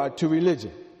regard to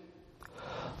religion.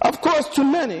 Of course, to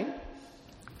many,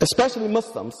 especially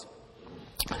Muslims,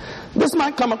 this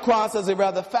might come across as a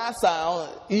rather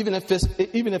facile, even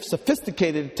if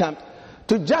sophisticated attempt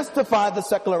to justify the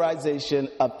secularization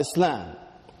of Islam.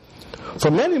 For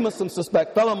many Muslims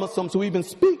suspect fellow Muslims who even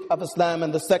speak of Islam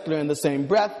and the secular in the same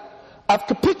breath of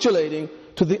capitulating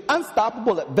to the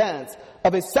unstoppable advance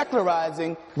of a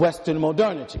secularizing Western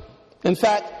modernity. In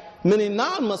fact, many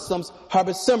non-Muslims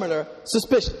harbor similar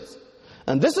suspicions.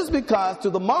 And this is because to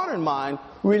the modern mind,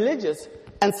 religious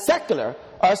and secular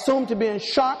are assumed to be in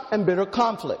sharp and bitter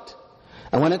conflict.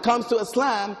 And when it comes to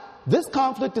Islam, this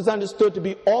conflict is understood to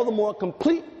be all the more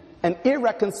complete and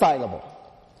irreconcilable.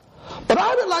 But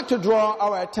I would like to draw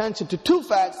our attention to two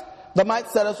facts that might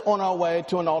set us on our way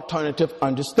to an alternative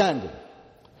understanding.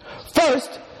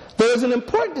 First, there is an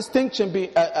important distinction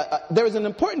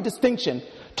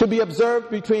to be observed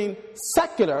between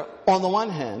secular on the one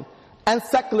hand and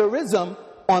secularism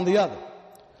on the other.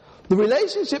 The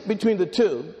relationship between the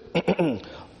two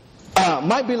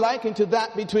might be likened to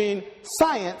that between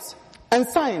science and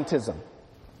scientism.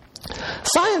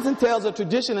 Science entails a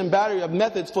tradition and battery of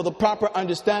methods for the proper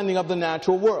understanding of the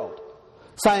natural world.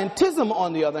 Scientism,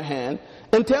 on the other hand,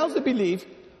 entails the belief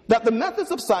that the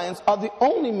methods of science are the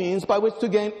only means by which to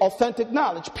gain authentic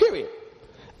knowledge, period,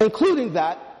 including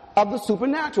that of the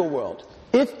supernatural world,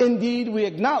 if indeed we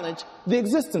acknowledge the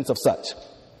existence of such.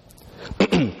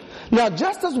 Now,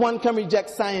 just as one can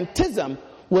reject scientism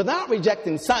without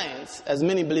rejecting science, as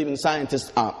many believing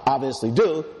scientists obviously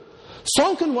do,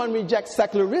 so can one reject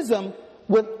secularism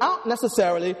without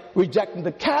necessarily rejecting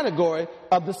the category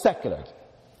of the secular.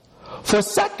 For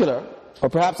secular, or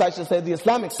perhaps I should say the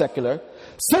Islamic secular,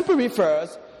 simply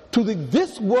refers to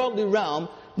this worldly realm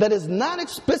that is not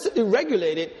explicitly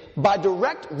regulated by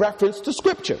direct reference to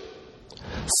Scripture.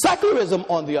 Secularism,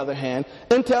 on the other hand,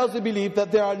 entails the belief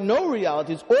that there are no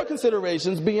realities or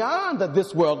considerations beyond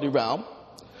this worldly realm,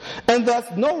 and thus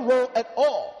no role at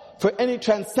all for any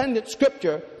transcendent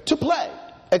Scripture to play,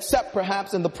 except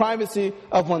perhaps in the privacy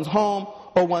of one's home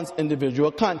or one's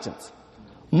individual conscience.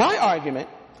 My argument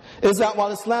is that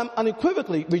while Islam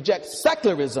unequivocally rejects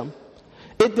secularism,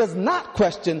 it does not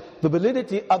question the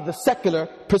validity of the secular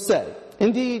per se.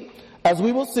 Indeed, as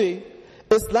we will see,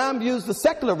 Islam views the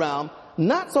secular realm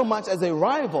not so much as a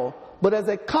rival, but as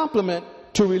a complement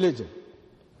to religion.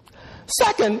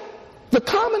 Second, the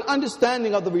common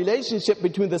understanding of the relationship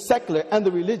between the secular and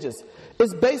the religious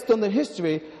is based on the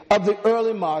history of the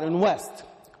early modern West,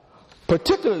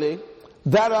 particularly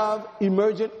that of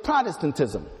emergent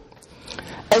Protestantism.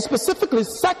 A specifically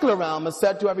secular realm is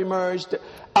said to have emerged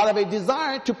out of a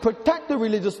desire to protect the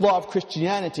religious law of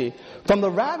Christianity from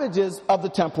the ravages of the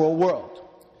temporal world.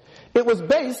 It was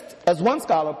based, as one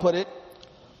scholar put it,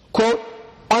 quote,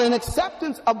 on an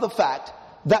acceptance of the fact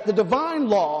that the divine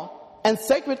law and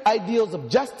sacred ideals of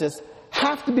justice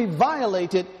have to be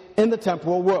violated in the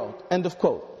temporal world, end of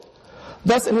quote.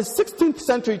 Thus, in his 16th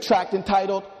century tract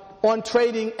entitled On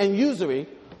Trading and Usury,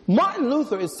 Martin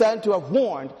Luther is said to have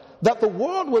warned that the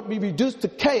world would be reduced to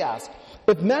chaos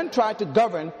if men tried to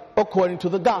govern according to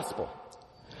the gospel.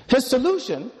 His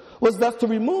solution was thus to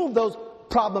remove those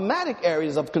problematic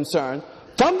areas of concern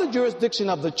from the jurisdiction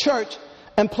of the church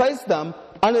and place them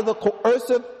under the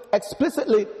coercive,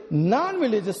 explicitly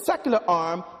non-religious secular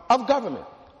arm of government.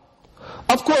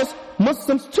 Of course,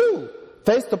 Muslims too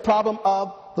face the problem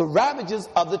of the ravages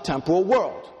of the temporal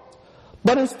world.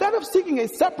 But instead of seeking a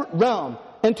separate realm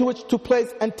into which to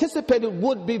place anticipated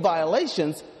would-be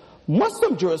violations,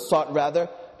 Muslim jurists sought rather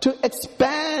to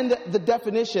expand the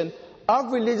definition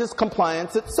of religious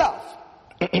compliance itself,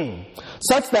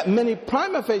 such that many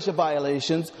prima facie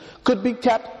violations could be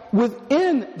kept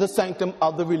within the sanctum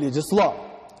of the religious law.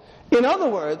 In other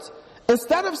words,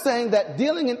 instead of saying that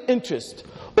dealing in interest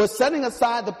or setting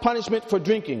aside the punishment for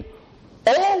drinking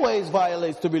always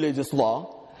violates the religious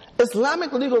law,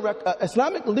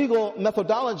 Islamic legal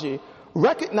methodology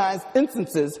recognized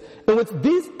instances in which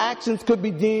these actions could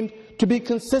be deemed to be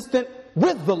consistent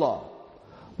with the law.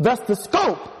 Thus, the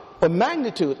scope or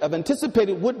magnitude of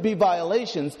anticipated would-be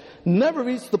violations never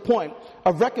reached the point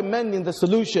of recommending the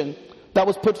solution that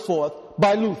was put forth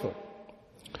by Luther.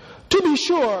 To be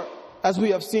sure, as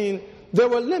we have seen, there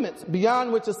were limits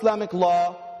beyond which Islamic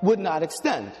law would not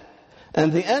extend,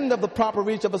 and the end of the proper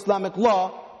reach of Islamic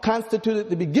law constituted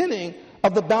the beginning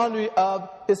of the boundary of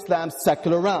Islam's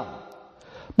secular realm.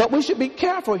 But we should be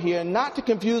careful here not to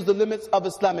confuse the limits of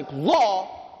Islamic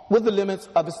law with the limits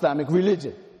of Islamic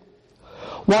religion.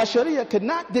 While Shariah could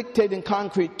not dictate in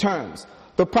concrete terms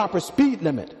the proper speed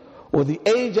limit or the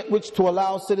age at which to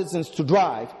allow citizens to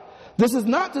drive, This is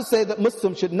not to say that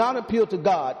Muslims should not appeal to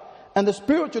God and the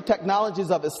spiritual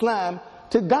technologies of Islam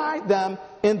to guide them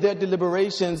in their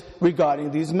deliberations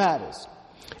regarding these matters.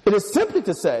 It is simply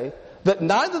to say that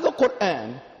neither the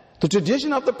Quran, the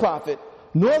tradition of the Prophet,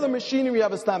 nor the machinery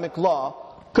of Islamic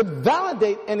law could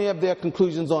validate any of their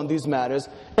conclusions on these matters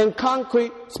in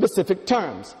concrete, specific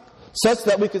terms, such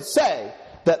that we could say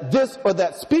that this or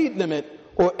that speed limit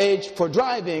or age for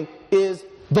driving is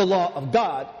the law of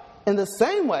God, in the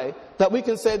same way that we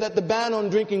can say that the ban on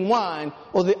drinking wine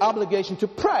or the obligation to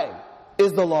pray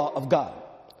is the law of God.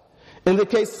 In the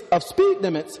case of speed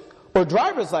limits or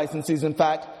driver's licenses, in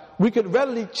fact, we could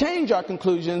readily change our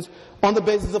conclusions on the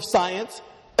basis of science,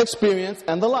 experience,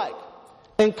 and the like,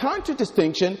 in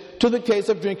contradistinction to the case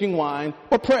of drinking wine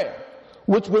or prayer,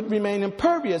 which would remain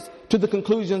impervious to the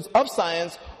conclusions of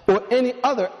science or any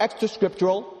other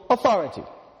extra-scriptural authority.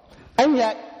 And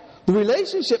yet, the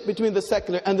relationship between the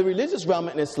secular and the religious realm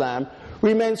in Islam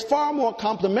remains far more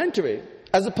complementary,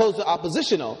 as opposed to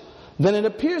oppositional, than it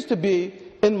appears to be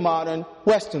in modern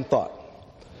Western thought.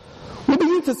 We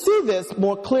begin to see this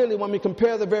more clearly when we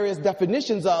compare the various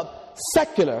definitions of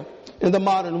secular in the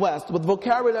modern West with the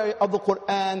vocabulary of the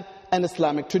Quran and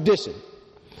Islamic tradition.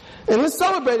 In his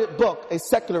celebrated book, A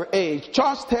Secular Age,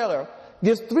 Charles Taylor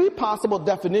gives three possible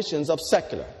definitions of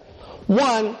secular.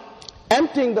 1,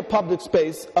 emptying the public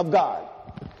space of God.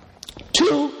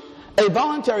 2, a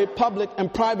voluntary public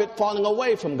and private falling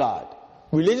away from God,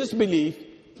 religious belief,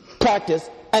 practice,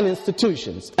 and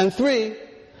institutions. And 3,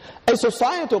 a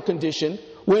societal condition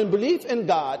wherein belief in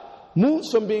God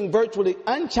moves from being virtually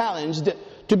unchallenged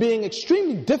to being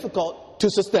extremely difficult to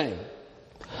sustain.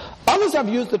 Others have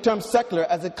used the term secular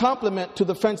as a complement to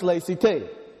the French laïcité,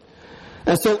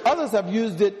 and so others have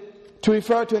used it to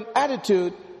refer to an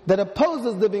attitude that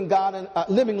opposes living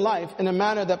life in a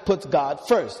manner that puts God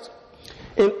first.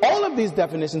 In all of these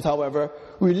definitions, however,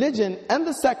 religion and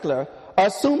the secular are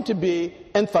assumed to be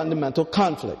in fundamental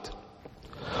conflict.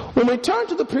 When we turn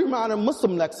to the pre-modern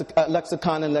Muslim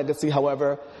lexicon and legacy,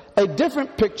 however, a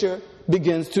different picture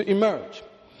begins to emerge.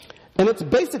 In its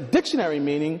basic dictionary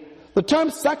meaning, the term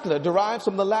secular derives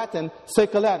from the Latin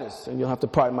secularis, and you'll have to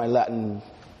pardon my Latin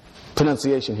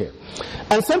pronunciation here,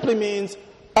 and simply means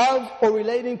of or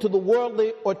relating to the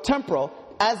worldly or temporal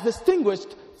as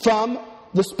distinguished from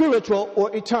the spiritual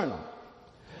or eternal.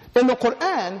 In the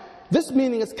Quran, this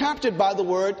meaning is captured by the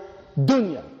word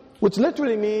dunya, which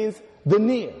literally means the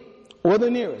near or the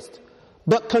nearest,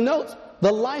 but connotes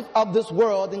the life of this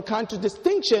world in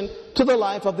contradistinction to the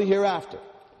life of the hereafter.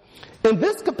 In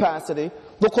this capacity,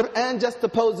 the Quran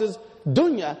juxtaposes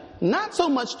dunya not so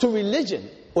much to religion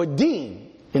or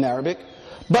deen in Arabic,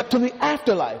 but to the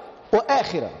afterlife or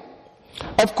akhirah.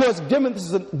 Of course, given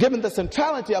the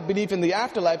centrality of belief in the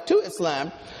afterlife to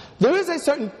Islam, there is a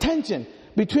certain tension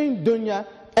between dunya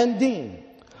and deen.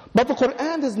 But the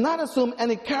Quran does not assume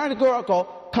any categorical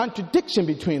contradiction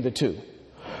between the two.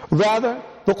 Rather,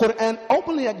 the Quran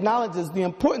openly acknowledges the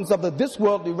importance of the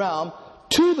this-worldly realm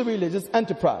to the religious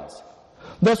enterprise.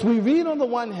 Thus, we read on the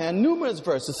one hand numerous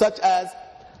verses such as,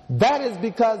 "That is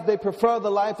because they prefer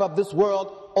the life of this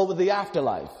world over the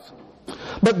afterlife."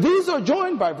 But these are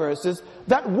joined by verses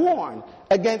that warn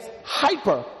against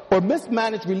hyper or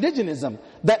mismanaged religionism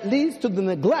that leads to the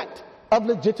neglect of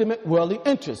legitimate worldly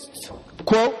interests.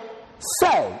 Quote,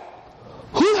 "Say,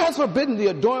 who has forbidden the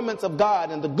adornments of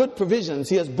God and the good provisions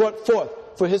he has brought forth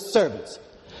for his servants?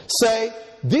 Say,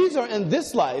 these are in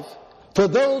this life for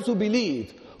those who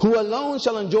believe, who alone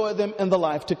shall enjoy them in the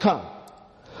life to come."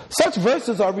 Such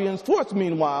verses are reinforced,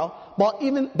 meanwhile,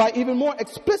 by even more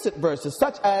explicit verses,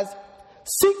 such as,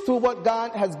 "Seek through what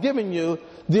God has given you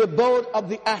the abode of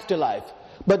the afterlife,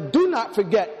 but do not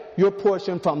forget your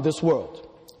portion from this world."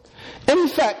 In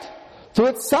effect, through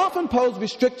its self-imposed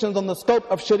restrictions on the scope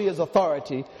of Shariah's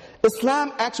authority,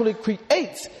 Islam actually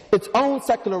creates its own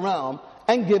secular realm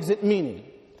and gives it meaning.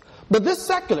 But this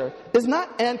secular is not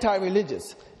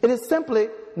anti-religious. It is simply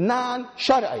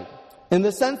non-Shari'i, in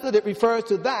the sense that it refers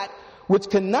to that which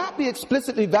cannot be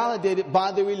explicitly validated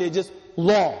by the religious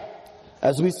law,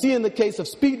 as we see in the case of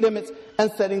speed limits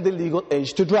and setting the legal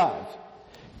age to drive.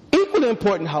 Equally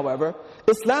important, however,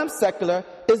 Islam's secular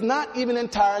is not even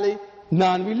entirely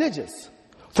non-religious.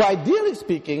 For ideally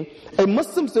speaking, a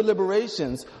Muslim's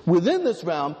deliberations within this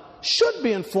realm should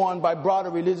be informed by broader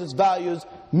religious values,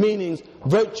 meanings,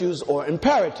 virtues, or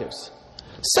imperatives.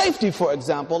 Safety, for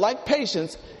example, like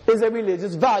patience, is a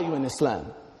religious value in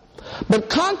Islam. But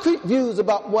concrete views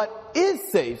about what is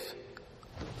safe,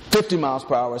 50 miles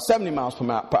per hour, 70 miles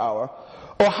per hour,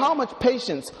 or how much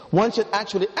patience one should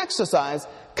actually exercise,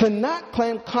 cannot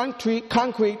claim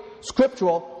concrete,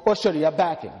 scriptural, or Sharia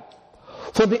backing.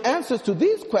 For the answers to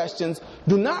these questions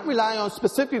do not rely on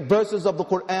specific verses of the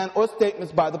Quran or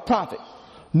statements by the Prophet,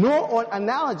 nor on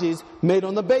analogies made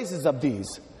on the basis of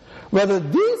these. Rather,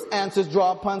 these answers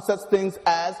draw upon such things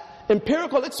as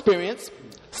empirical experience,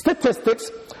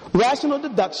 statistics, rational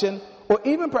deduction, or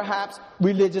even perhaps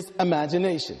religious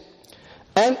imagination.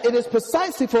 And it is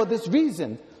precisely for this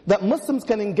reason that Muslims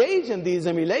can engage in these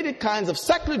and related kinds of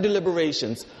secular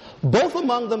deliberations, both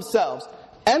among themselves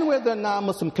and with their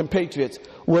non-Muslim compatriots,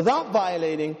 without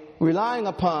violating, relying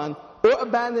upon, or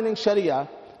abandoning Sharia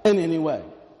in any way.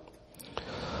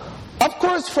 Of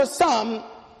course, for some,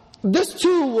 this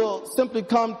too will simply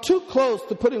come too close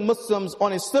to putting Muslims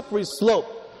on a slippery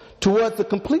slope towards the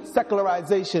complete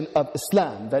secularization of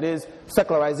Islam, that is,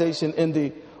 secularization in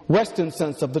the Western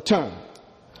sense of the term.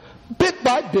 Bit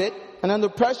by bit, and under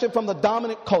pressure from the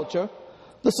dominant culture,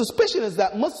 the suspicion is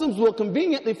that Muslims will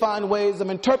conveniently find ways of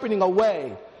interpreting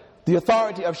away the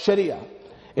authority of Sharia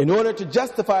in order to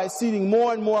justify ceding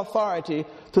more and more authority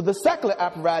to the secular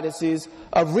apparatuses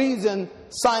of reason,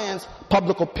 science,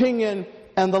 public opinion,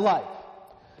 and the like.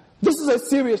 This is a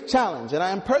serious challenge, and I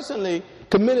am personally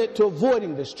committed to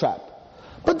avoiding this trap.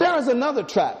 But there is another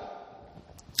trap,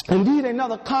 indeed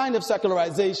another kind of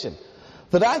secularization,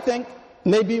 that I think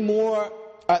may be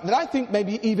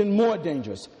even more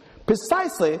dangerous,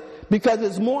 precisely because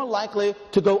it's more likely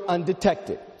to go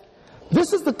undetected.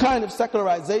 This is the kind of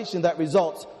secularization that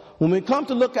results when we come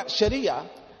to look at Sharia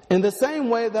in the same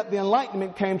way that the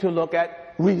Enlightenment came to look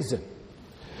at reason.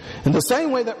 In the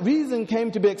same way that reason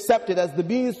came to be accepted as the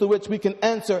means through which we can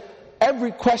answer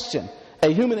every question a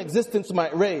human existence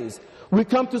might raise, we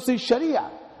come to see Sharia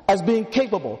as being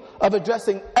capable of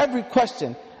addressing every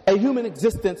question a human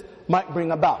existence might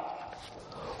bring about.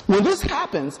 When this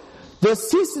happens, there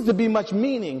ceases to be much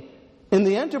meaning in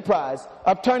the enterprise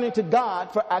of turning to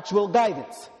God for actual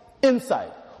guidance,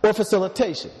 insight, or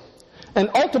facilitation. And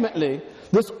ultimately,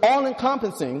 this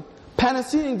all-encompassing,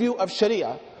 Panacean view of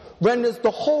Sharia renders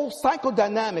the whole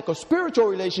psychodynamic or spiritual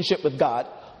relationship with God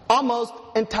almost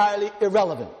entirely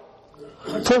irrelevant.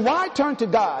 So why turn to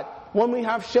God when we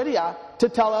have Sharia to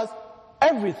tell us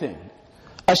everything?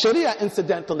 A Sharia,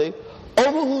 incidentally,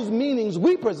 over whose meanings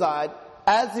we preside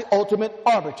as the ultimate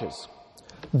arbiters.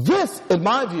 This, in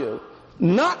my view,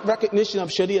 not recognition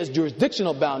of Sharia's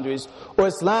jurisdictional boundaries or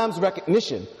Islam's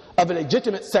recognition of a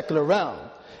legitimate secular realm,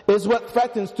 is what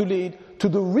threatens to lead to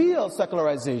the real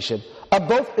secularization of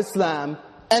both Islam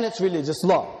and its religious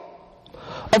law.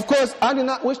 Of course, I do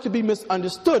not wish to be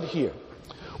misunderstood here.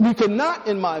 We cannot,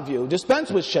 in my view, dispense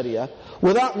with Sharia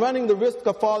without running the risk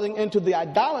of falling into the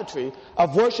idolatry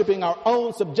of worshiping our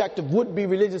own subjective would-be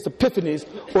religious epiphanies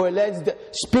or alleged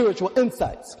spiritual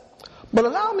insights. But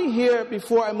allow me here,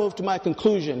 before I move to my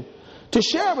conclusion, to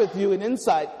share with you an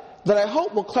insight that I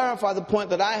hope will clarify the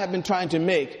point that I have been trying to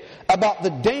make about the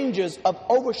dangers of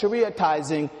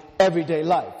over-Shariatizing everyday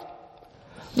life.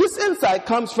 This insight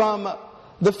comes from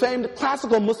the famed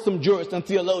classical Muslim jurist and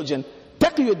theologian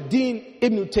Taqiyuddin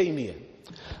Ibn Taymiyyah,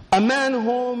 a man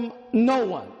whom no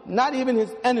one, not even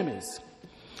his enemies,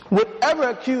 would ever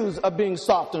accuse of being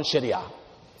soft on Sharia.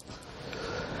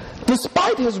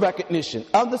 Despite his recognition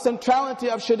of the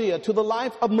centrality of Sharia to the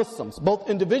life of Muslims, both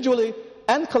individually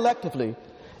and collectively,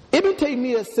 Ibn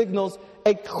Taymiyyah signals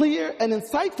a clear and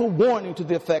insightful warning to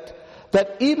the effect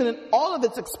that even in all of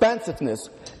its expansiveness,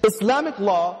 Islamic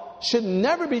law should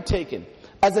never be taken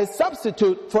as a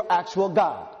substitute for actual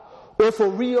God, or for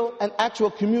real and actual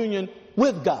communion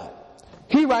with God.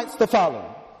 He writes the following: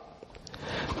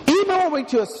 even were we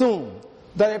to assume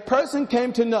that a person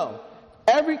came to know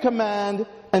every command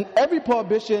and every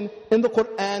prohibition in the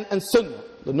Quran and Sunnah,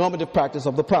 the normative practice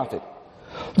of the Prophet,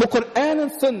 the Quran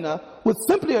and Sunnah would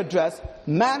simply address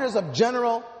matters of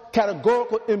general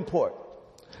categorical import,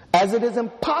 as it is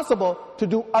impossible to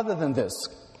do other than this.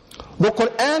 The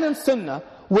Quran and Sunnah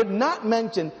would not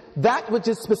mention that which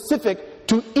is specific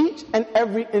to each and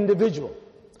every individual.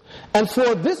 And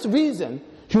for this reason,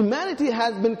 humanity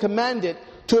has been commanded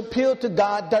to appeal to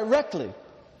God directly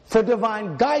for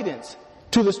divine guidance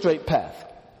to the straight path.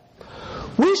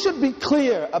 We should be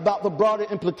clear about the broader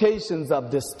implications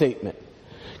of this statement.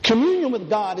 Communion with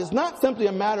God is not simply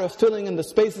a matter of filling in the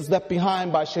spaces left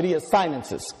behind by Sharia's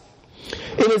silences.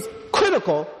 It is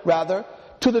critical, rather,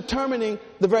 to determining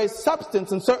the very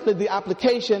substance and certainly the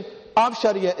application of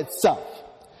Sharia itself.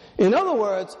 In other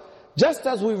words, just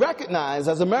as we recognize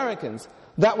as Americans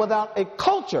that without a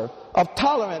culture of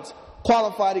tolerance,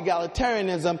 qualified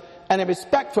egalitarianism, and a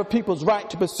respect for people's right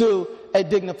to pursue a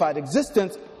dignified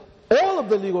existence, all of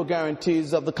the legal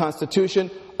guarantees of the Constitution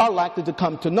are likely to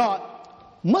come to naught,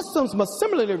 Muslims must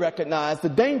similarly recognize the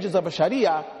dangers of a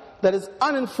Sharia that is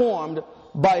uninformed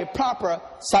by a proper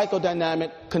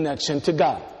psychodynamic connection to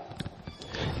God.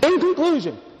 In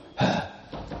conclusion, I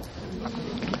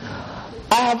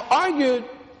have argued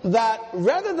that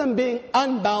rather than being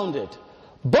unbounded,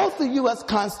 both the U.S.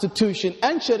 Constitution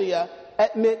and Sharia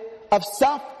admit of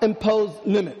self-imposed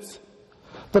limits.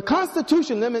 The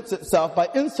Constitution limits itself by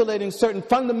insulating certain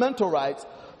fundamental rights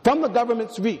from the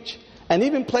government's reach and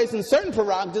even placing certain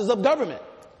prerogatives of government,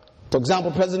 for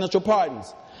example, presidential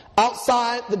pardons,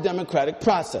 outside the democratic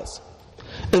process.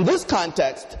 In this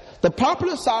context, the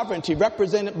popular sovereignty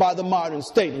represented by the modern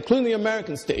state, including the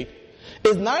American state,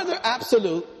 is neither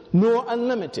absolute nor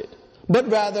unlimited, but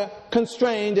rather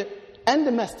constrained and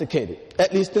domesticated,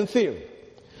 at least in theory.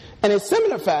 In a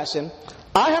similar fashion,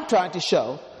 I have tried to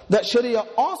show that Sharia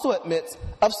also admits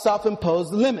of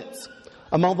self-imposed limits,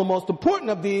 among the most important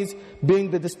of these being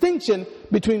the distinction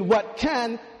between what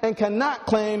can and cannot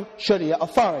claim Sharia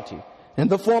authority, in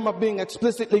the form of being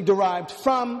explicitly derived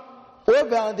from or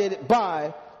validated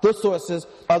by the sources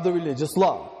of the religious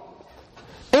law.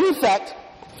 In effect,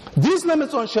 these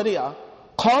limits on Sharia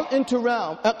call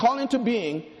into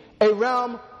being a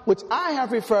realm which I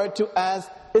have referred to as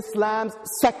Islam's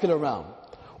secular realm,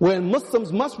 wherein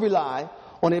Muslims must rely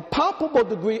on a palpable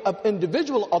degree of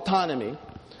individual autonomy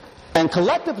and,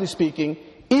 collectively speaking,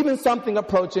 even something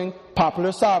approaching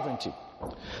popular sovereignty.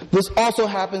 This also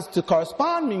happens to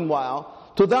correspond,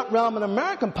 meanwhile, to that realm in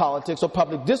American politics or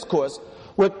public discourse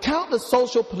where countless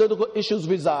social political issues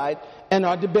reside and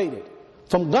are debated,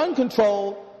 from gun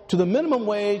control to the minimum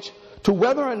wage to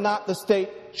whether or not the state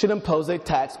should impose a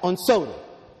tax on soda.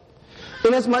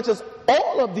 Inasmuch as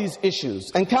all of these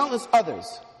issues and countless others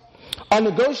are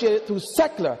negotiated through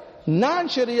secular,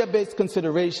 non-Sharia-based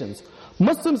considerations,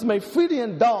 Muslims may freely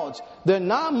indulge their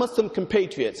non-Muslim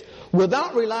compatriots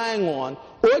without relying on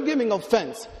or giving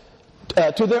offense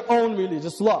to their own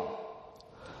religious law.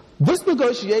 This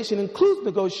negotiation includes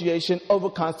negotiation over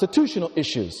constitutional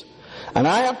issues, and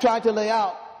I have tried to lay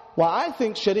out why I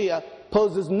think Sharia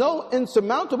poses no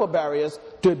insurmountable barriers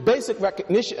to a basic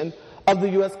recognition of the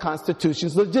U.S.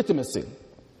 Constitution's legitimacy.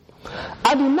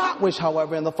 I do not wish,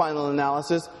 however, in the final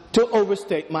analysis, to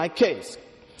overstate my case.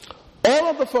 All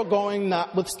of the foregoing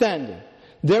notwithstanding,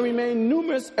 there remain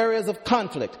numerous areas of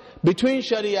conflict between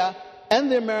Sharia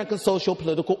and the American social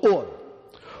political order.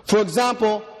 For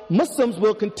example, Muslims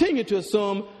will continue to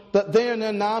assume that they and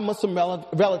their non-Muslim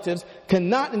relatives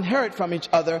cannot inherit from each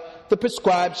other the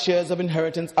prescribed shares of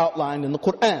inheritance outlined in the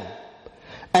Quran.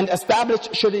 And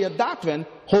established Sharia doctrine,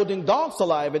 holding dog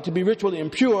saliva to be ritually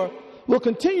impure, will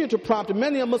continue to prompt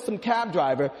many a Muslim cab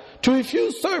driver to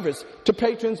refuse service to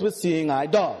patrons with seeing-eye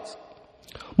dogs.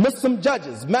 Muslim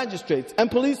judges, magistrates,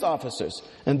 and police officers,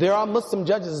 and there are Muslim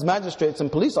judges, magistrates,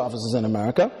 and police officers in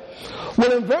America,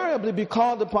 will invariably be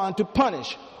called upon to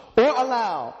punish or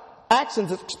allow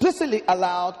actions explicitly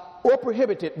allowed or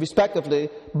prohibited, respectively,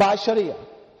 by Sharia.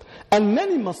 And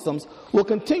many Muslims will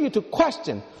continue to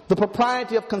question the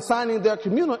propriety of consigning their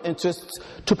communal interests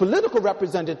to political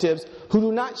representatives who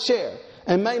do not share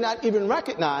and may not even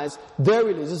recognize their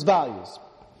religious values.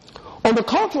 On the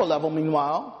cultural level,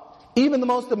 meanwhile, even the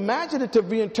most imaginative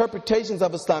reinterpretations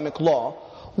of Islamic law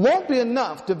won't be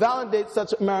enough to validate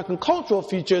such American cultural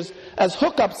features as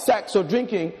hookup sex or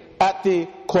drinking at the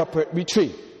corporate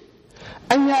retreat.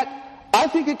 And yet, I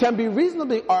think it can be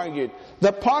reasonably argued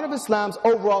that part of Islam's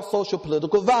overall social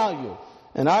political value,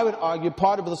 and I would argue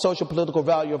part of the social political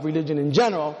value of religion in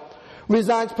general,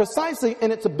 resides precisely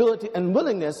in its ability and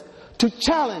willingness to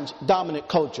challenge dominant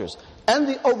cultures and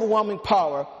the overwhelming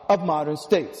power of modern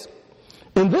states.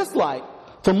 In this light,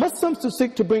 for Muslims to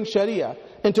seek to bring Sharia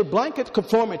into blanket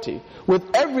conformity with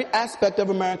every aspect of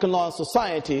American law and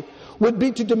society would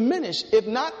be to diminish, if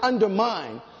not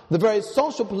undermine, the very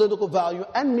social political value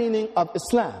and meaning of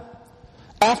Islam.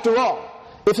 After all,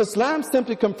 if Islam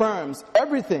simply confirms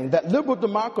everything that liberal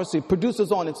democracy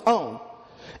produces on its own,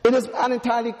 it is not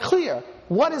entirely clear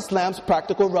what Islam's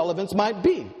practical relevance might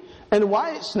be and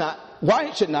why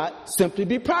it should not simply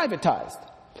be privatized.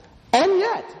 And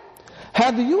yet,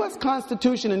 had the U.S.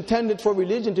 Constitution intended for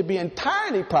religion to be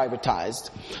entirely privatized,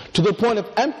 to the point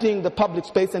of emptying the public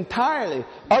space entirely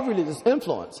of religious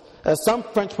influence, as some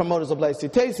French promoters of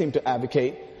laïcité seem to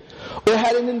advocate, or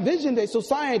had it envisioned a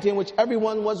society in which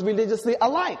everyone was religiously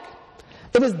alike,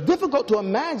 it is difficult to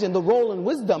imagine the role and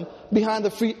wisdom behind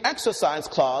the free exercise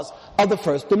clause of the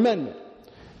First Amendment.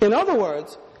 In other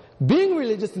words, being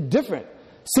religiously different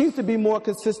seems to be more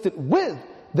consistent with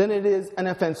than it is an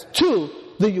offense to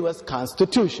the U.S.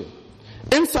 Constitution.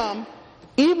 In sum,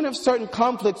 even if certain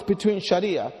conflicts between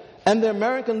Sharia and the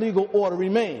American legal order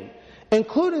remain,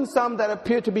 including some that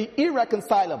appear to be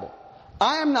irreconcilable,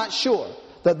 I am not sure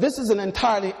that this is an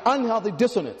entirely unhealthy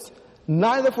dissonance,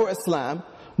 neither for Islam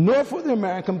nor for the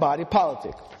American body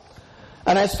politic.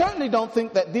 And I certainly don't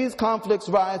think that these conflicts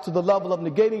rise to the level of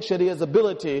negating Sharia's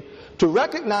ability to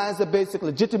recognize the basic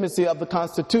legitimacy of the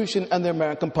Constitution and the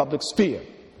American public sphere.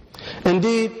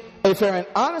 Indeed, a fair and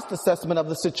honest assessment of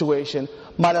the situation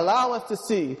might allow us to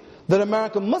see that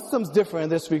American Muslims differ in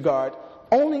this regard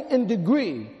only in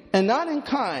degree and not in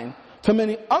kind from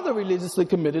many other religiously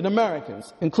committed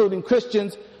Americans, including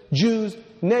Christians, Jews,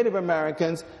 Native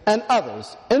Americans, and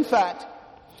others. In fact,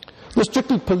 the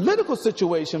strictly political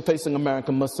situation facing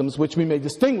American Muslims, which we may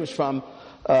distinguish from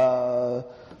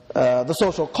the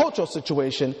social cultural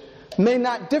situation, may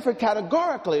not differ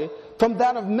categorically from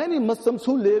that of many Muslims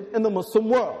who live in the Muslim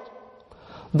world.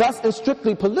 Thus, in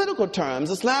strictly political terms,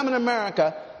 Islam in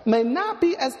America may not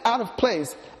be as out of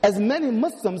place as many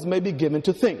Muslims may be given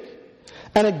to think.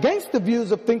 And against the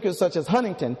views of thinkers such as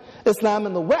Huntington, Islam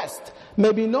in the West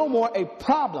may be no more a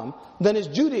problem than is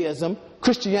Judaism,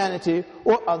 Christianity,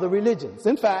 or other religions.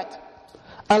 In fact,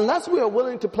 unless we are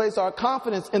willing to place our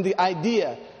confidence in the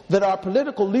idea that our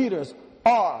political leaders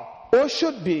are or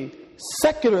should be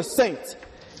secular saints,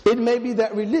 it may be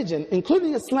that religion,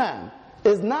 including Islam,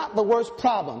 is not the worst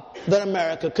problem that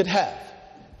America could have.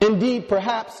 Indeed,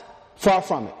 perhaps far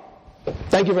from it.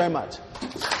 Thank you very much.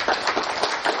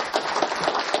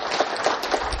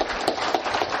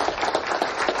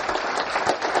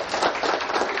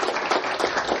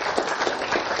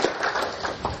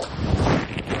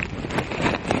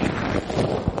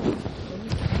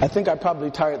 I think I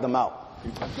probably tired them out.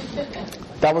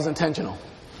 That was intentional.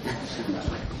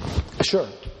 Sure.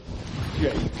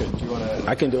 Yeah, you could. Do you want to?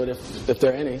 I can do it if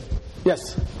there are any.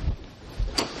 Yes.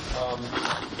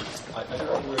 I don't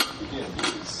know where to begin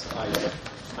because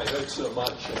I heard so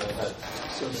much and I had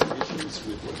so many issues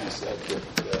with what you said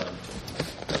that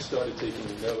I started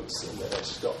taking notes and then I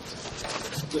stopped.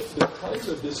 The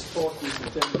title of this talk is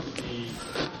intended to be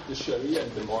the Sharia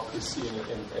and democracy,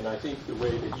 and I think the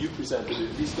way that you presented it,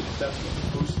 at least that's what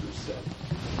the poster said.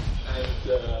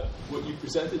 And what you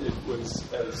presented it was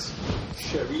as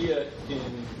Sharia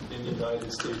in the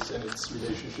United States and its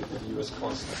relationship with the U.S.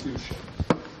 Constitution.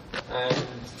 And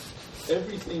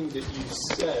everything that you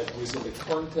said was in the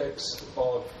context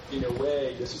of, in a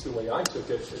way, this is the way I took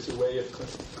it, as a way of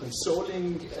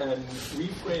consoling and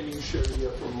reframing Sharia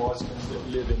for Muslims that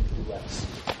live in the U.S.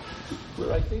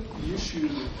 Where I think the issue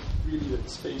really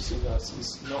that's facing us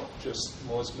is not just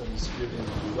Muslims living in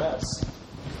the U.S.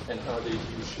 and how they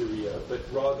view Sharia, but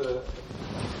rather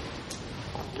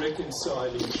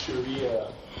reconciling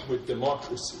Sharia with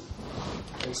democracy.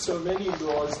 And so many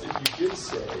laws that you did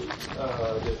say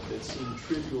that seemed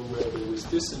trivial where there was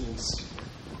dissonance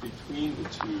between the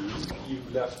two,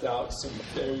 you've left out some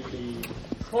fairly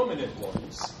prominent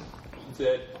ones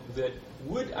that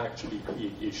would actually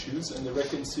create issues, and the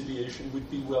reconciliation would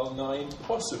be well nigh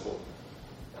impossible.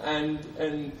 And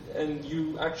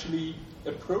you actually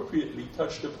appropriately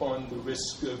touched upon the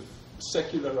risk of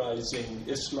secularizing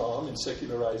Islam and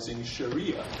secularizing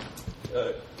Sharia.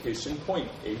 Case in point,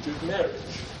 age of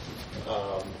marriage,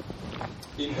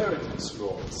 inheritance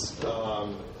laws,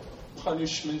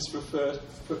 punishments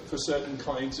for certain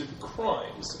kinds of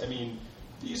crimes. I mean,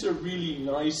 these are really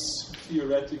nice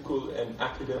theoretical and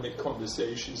academic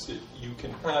conversations that you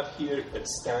can have here at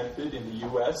Stanford in the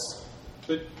US,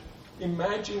 but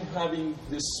imagine having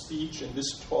this speech and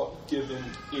this talk given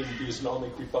in the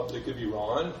Islamic Republic of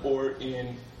Iran or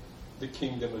in the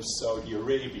Kingdom of Saudi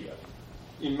Arabia.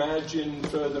 Imagine,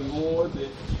 furthermore, that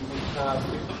you would have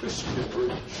a Christian or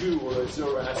a Jew or a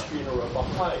Zoroastrian or a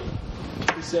Baha'i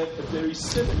present a very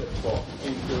similar talk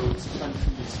in those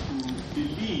countries who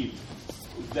believe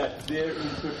that their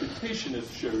interpretation of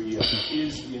Sharia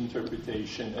is the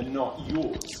interpretation and not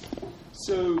yours.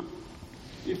 So,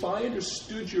 if I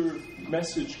understood your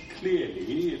message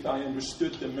clearly, if I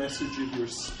understood the message of your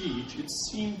speech, it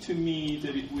seemed to me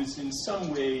that it was in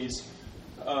some ways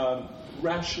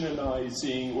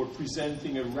rationalizing or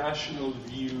presenting a rational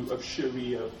view of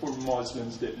Sharia for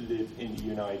Muslims that live in the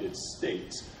United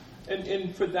States.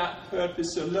 And for that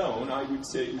purpose alone, I would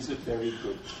say it was a very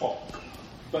good talk.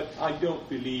 But I don't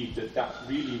believe that that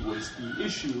really was the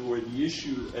issue or the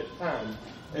issue at hand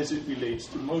as it relates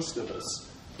to most of us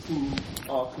who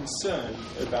are concerned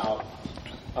about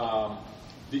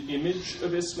the image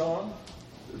of Islam,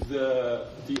 the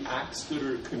acts that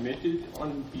are committed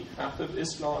on behalf of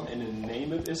Islam and in the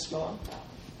name of Islam,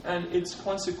 and its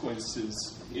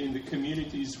consequences in the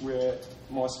communities where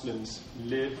Muslims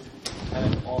live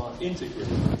and are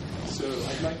integrated. So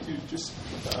I'd like to just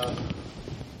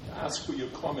ask for your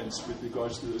comments with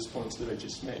regards to those points that I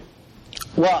just made.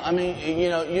 Well, I mean,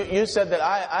 you said that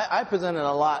I presented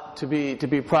a lot to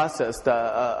be processed.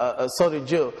 So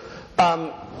did you.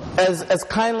 As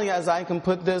kindly as I can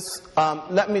put this,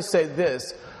 let me say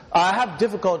this: I have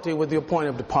difficulty with your point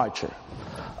of departure,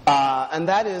 and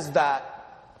that is that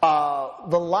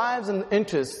the lives and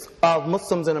interests of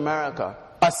Muslims in America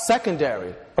are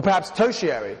secondary, or perhaps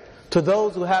tertiary, to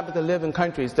those who happen to live in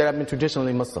countries that have been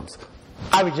traditionally Muslims.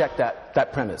 I reject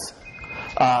that premise.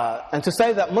 And to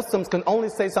say that Muslims can only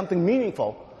say something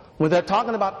meaningful when they're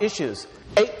talking about issues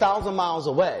 8,000 miles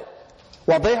away,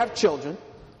 while they have children,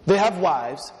 they have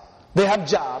wives, they have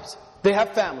jobs, they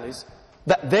have families,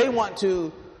 that they want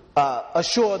to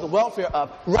assure the welfare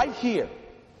of right here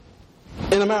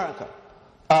in America,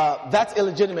 that's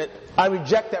illegitimate. I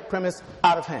reject that premise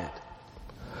out of hand.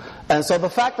 And so the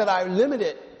fact that I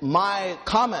limited my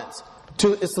comments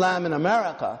to Islam in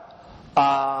America,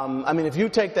 I mean, if you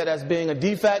take that as being a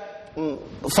defect,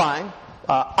 fine.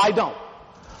 I don't.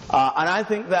 And I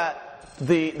think that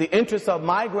the interests of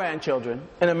my grandchildren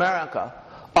in America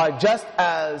are just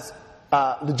as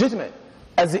legitimate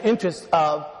as the interests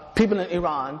of people in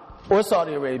Iran or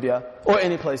Saudi Arabia or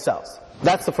any place else.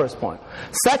 That's the first point.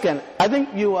 Second, I think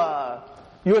you're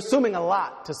assuming a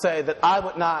lot to say that I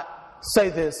would not say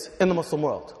this in the Muslim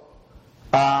world.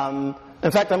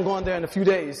 In fact, I'm going there in a few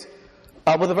days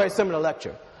with a very similar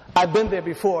lecture. I've been there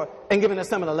before and given a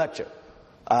similar lecture.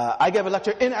 I gave a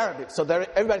lecture in Arabic so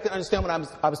that everybody can understand what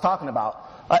I was talking about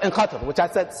in Qatar, which I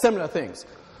said similar things.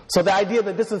 So the idea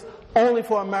that this is only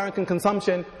for American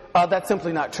consumption, that's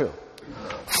simply not true.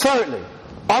 Thirdly,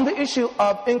 on the issue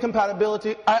of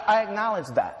incompatibility, I acknowledge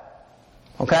that.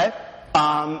 Okay?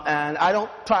 And I don't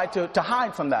try to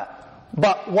hide from that.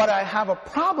 But what I have a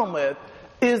problem with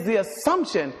is the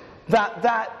assumption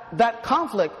that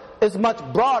conflict is much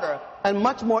broader and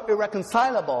much more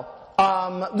irreconcilable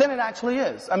than it actually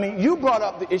is. I mean, you brought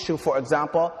up the issue, for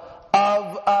example,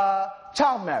 of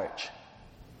child marriage.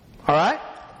 All right?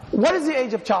 What is the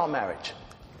age of child marriage?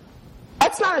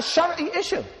 That's not a Shariah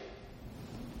issue.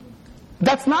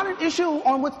 That's not an issue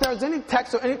on which there's any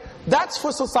text or any. That's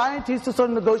for societies to sort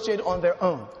of negotiate on their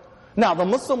own. Now, the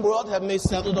Muslim world may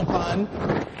settled upon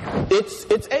its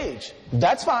age.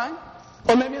 That's fine.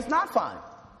 Or maybe it's not fine.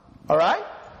 All right?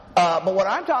 But what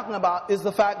I'm talking about is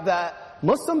the fact that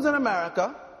Muslims in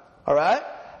America, all right,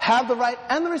 have the right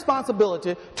and the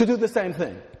responsibility to do the same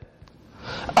thing.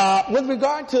 With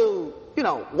regard to,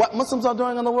 what Muslims are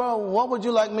doing in the world, what would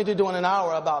you like me to do in an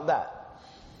hour about that?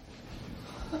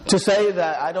 To say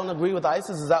that I don't agree with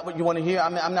ISIS, is that what you want to hear? I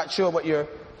mean, I'm not sure what you're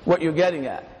getting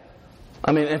at.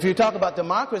 I mean, if you talk about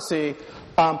democracy,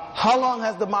 how long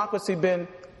has democracy been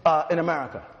in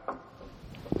America?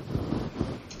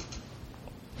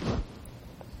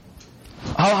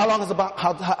 How long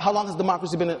has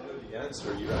democracy been in? The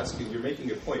answer you're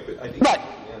making a point, but I think right.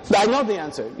 I know the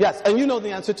answer. Yes, and you know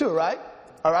the answer too, right?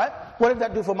 All right. What did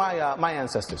that do for my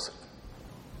ancestors?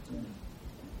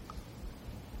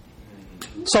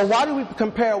 So why do we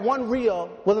compare one real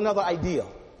with another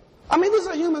ideal? I mean, these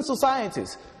are human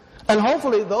societies. And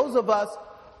hopefully those of us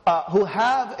who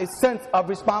have a sense of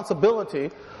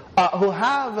responsibility, who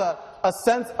have a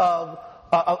sense of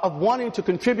wanting to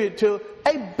contribute to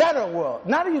a better world,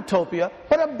 not a utopia,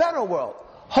 but a better world.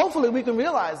 Hopefully we can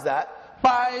realize that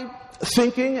by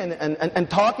thinking and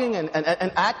talking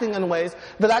and acting in ways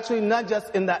that actually nudge us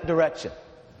in that direction.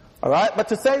 All right? But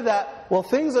to say that, well,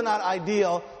 things are not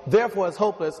ideal, therefore it's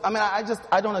hopeless, I mean,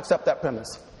 I don't accept that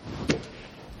premise.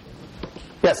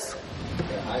 Yes?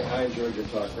 I enjoyed your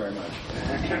talk very much.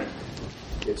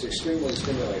 It's extremely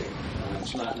stimulating.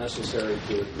 It's not necessary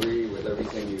to agree with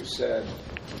everything you said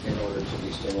in order to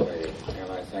be stimulated,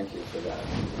 and I thank you for that.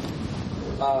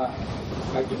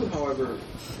 I do, however,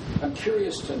 I'm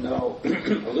curious to know a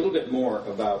little bit more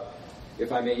about,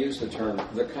 if I may use the term,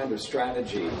 the kind of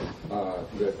strategy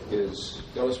that is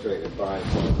illustrated by.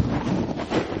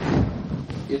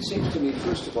 It seems to me,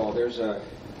 first of all, there's a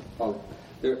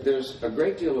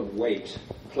great deal of weight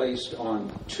placed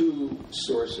on two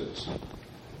sources.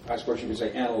 I suppose you could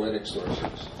say analytic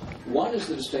sources. One is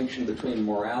the distinction between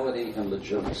morality and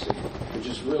legitimacy, which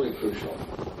is really crucial,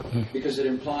 because it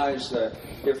implies that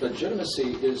if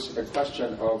legitimacy is a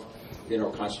question of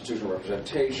constitutional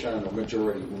representation or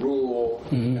majority rule,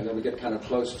 and then we get kind of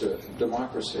close to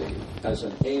democracy as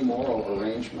an amoral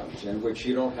arrangement in which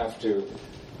you don't have to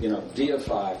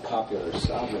deify popular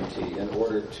sovereignty in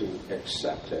order to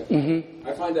accept it.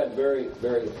 I find that very,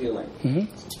 very appealing.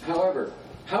 However,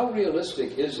 how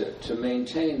realistic is it to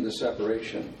maintain the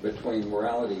separation between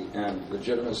morality and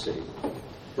legitimacy?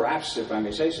 Perhaps, if I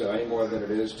may say so, any more than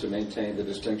it is to maintain the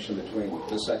distinction between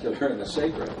the secular and the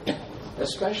sacred.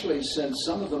 especially since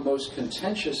some of the most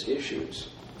contentious issues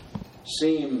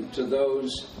seem to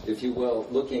those, if you will,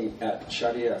 looking at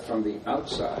Sharia from the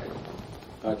outside,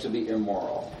 to be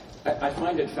immoral. I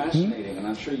find it fascinating, and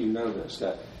I'm sure you know this,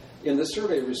 that in the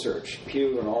survey research,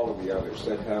 Pew and all of the others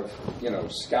that have,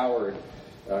 scoured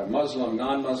Muslim,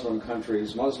 non-Muslim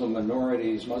countries, Muslim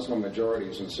minorities, Muslim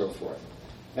majorities, and so forth.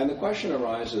 And the question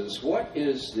arises, what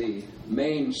is the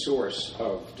main source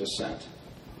of dissent,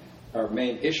 or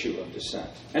main issue of dissent?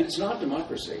 And it's not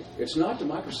democracy. It's not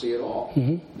democracy at all.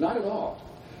 Not at all.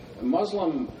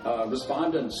 Muslim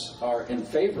respondents are in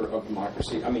favor of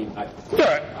democracy. I mean,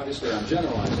 obviously I'm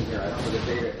generalizing here. I don't have the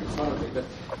data in front of me. But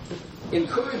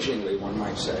encouragingly, one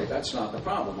might say, that's not the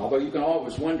problem. Although you can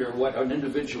always wonder what an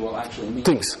individual actually means.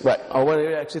 Thinks, right. Or what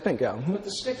they actually think, yeah. But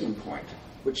the sticking point,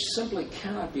 which simply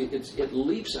cannot be, it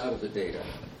leaps out of the data,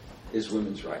 is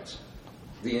women's rights.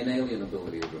 The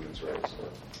inalienability of women's rights,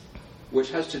 which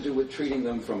has to do with treating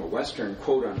them from a Western,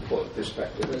 quote-unquote,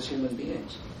 perspective as human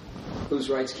beings, whose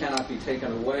rights cannot be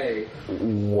taken away.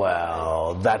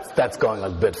 Well, that's going a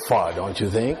bit far, don't you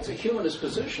think? That's a humanist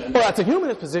position. Well, that's a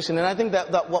humanist position, and I think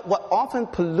that what often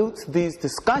pollutes these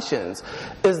discussions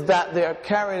is that they are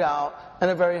carried out in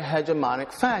a very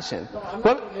hegemonic fashion. No, I'm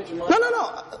not hegemonic.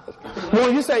 No. Well,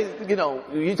 when you say,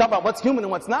 you talk about what's human and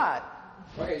what's not.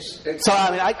 Okay, so I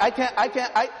mean,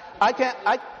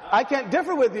 I can't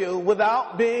differ with you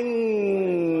without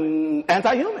being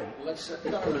anti-human.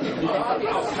 Come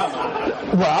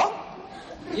on. Well,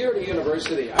 you're at a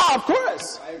university. Of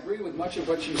course. I agree with much of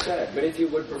what you said, but if you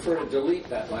would prefer to delete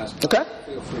that last part, okay,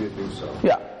 feel free to do so.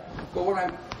 Yeah. But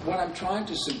what I'm trying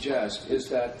to suggest is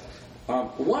that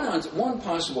one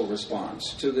possible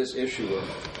response to this issue of,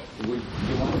 do you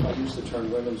mind if I use the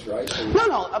term women's rights?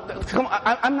 No. Come on,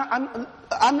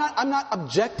 I'm not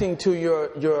objecting to your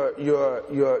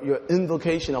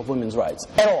invocation of women's rights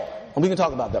at all. And we can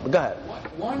talk about that, but go ahead.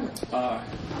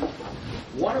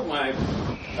 One of my,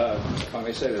 if I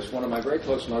may say this, one of my very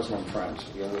close Muslim friends,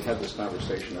 we have this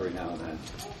conversation every now and then,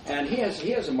 and he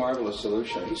has a marvelous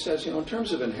solution. He says, in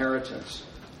terms of inheritance,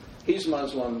 he's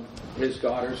Muslim, his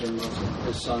daughters are Muslim,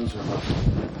 his sons are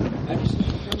Muslim. And he says,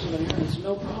 in terms of inheritance,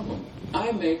 no problem.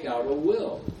 I make out a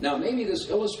will. Now, maybe this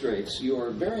illustrates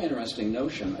your very interesting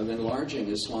notion of enlarging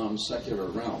Islam's secular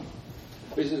realm.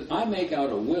 He says, I make out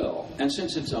a will, and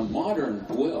since it's a modern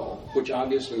will, which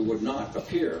obviously would not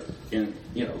appear in,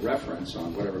 reference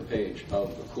on whatever page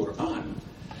of the Quran,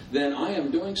 then I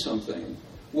am doing something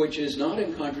which is not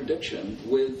in contradiction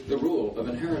with the rule of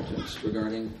inheritance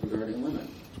regarding women.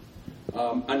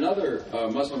 Another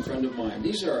Muslim friend of mine,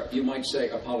 these are, you might say,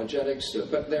 apologetics,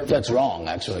 but they're... That's wrong,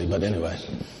 actually, but anyway.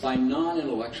 By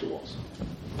non-intellectuals.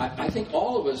 I think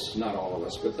all of us, not all of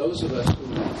us, but those of us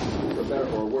who, for better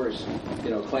or worse,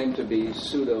 claim to be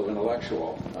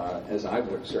pseudo-intellectual, as I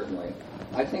would certainly,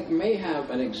 I think may have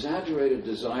an exaggerated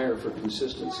desire for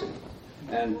consistency.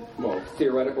 And,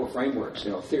 theoretical frameworks,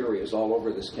 theory is all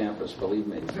over this campus, believe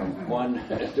me, from one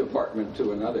department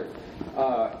to another.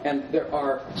 And there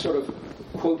are sort of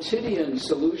quotidian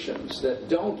solutions that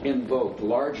don't invoke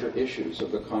larger issues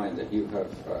of the kind that you have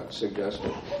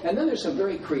suggested. And then there's some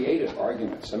very creative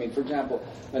arguments. I mean, for example,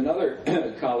 another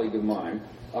colleague of mine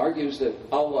argues that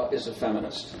Allah is a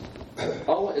feminist.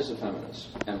 Allah is a feminist.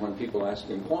 And when people ask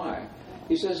him why,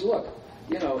 he says, look,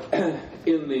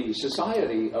 in the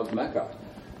society of Mecca,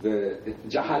 the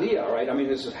Jahiliyyah, right? I mean,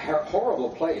 this is a horrible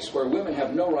place where women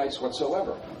have no rights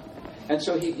whatsoever. And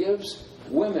so he gives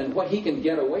women what he can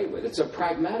get away with. It's a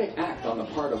pragmatic act on the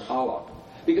part of Allah.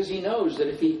 Because he knows that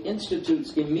if he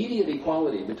institutes immediate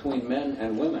equality between men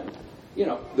and women,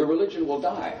 the religion will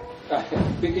die.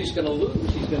 Because he's going to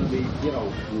lose. He's going to be,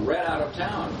 ran out of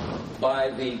town by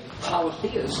the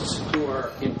polytheists who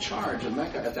are in charge of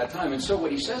Mecca at that time. And so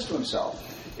what he says to himself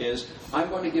is, I'm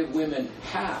going to give women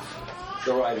half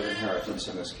the right of inheritance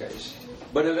in this case.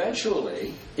 But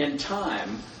eventually, in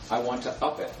time, I want to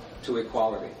up it to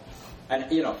equality. And,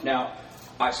 now,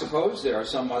 I suppose there are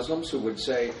some Muslims who would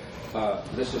say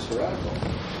this is heretical.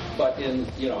 But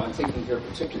I'm thinking here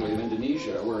particularly of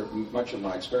Indonesia, where much of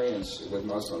my experience with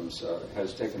Muslims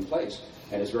has taken place,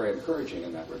 and is very encouraging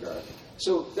in that regard.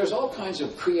 So there's all kinds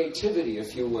of creativity,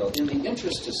 if you will, in the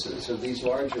interstices of these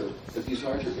larger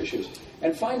issues.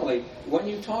 And finally, when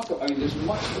you talk, there's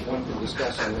much that one could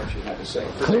discuss on what you had to say.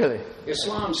 Clearly,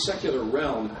 Islam's secular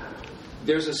realm,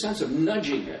 there's a sense of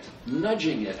nudging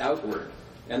it outward.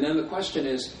 And then the question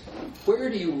is, where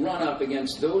do you run up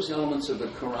against those elements of the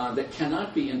Quran that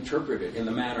cannot be interpreted in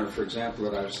the manner, for example,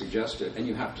 that I've suggested, and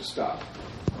you have to stop?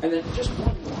 And then just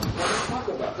one more. Let's talk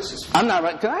about this. I'm not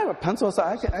right. Can I have a pencil? So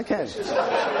I can't. You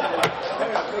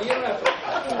don't have to.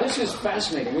 This is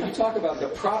fascinating. When you talk about the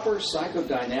proper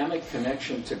psychodynamic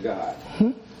connection to God,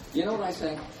 you know what I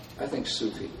think? I think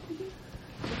Sufi.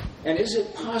 And is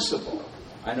it possible?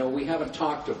 I know we haven't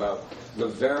talked about the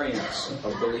variance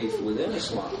of belief within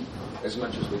Islam as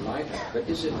much as we might have, but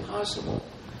is it possible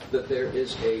that there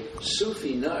is a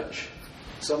Sufi nudge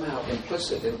somehow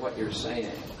implicit in what you're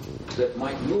saying that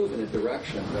might move in a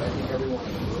direction that I think everyone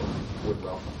in the room would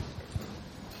welcome?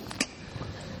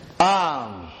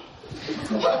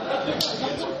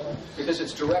 Because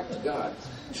it's direct to God.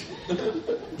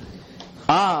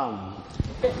 Well,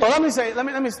 let me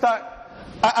start.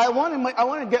 I want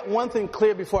to get one thing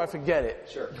clear before I forget it.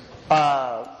 Sure.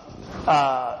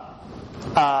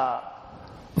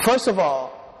 First of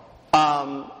all,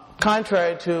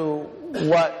 contrary to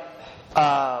what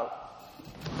I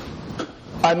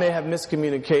may have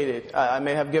miscommunicated, I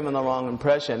may have given the wrong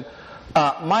impression.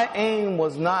 My aim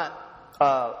was not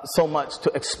so much to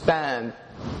expand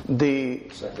the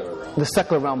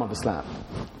secular realm of Islam.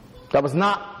 That was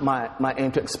not my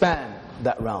aim, to expand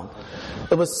that realm.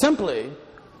 It was simply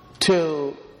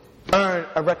to earn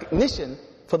a recognition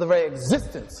for the very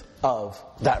existence of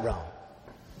that realm.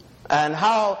 And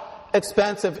how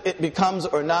expansive it becomes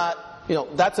or not,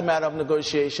 that's a matter of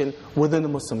negotiation within the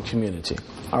Muslim community.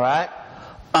 All right?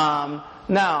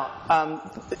 Now,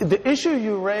 the issue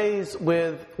you raise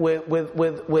with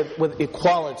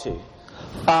equality,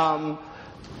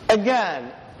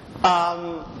 again,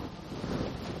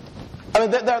 there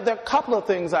are a couple of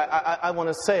things I want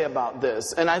to say about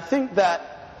this, and I think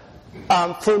that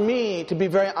for me, to be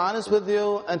very honest with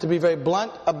you and to be very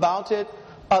blunt about it,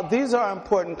 these are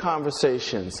important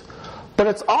conversations. But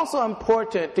it's also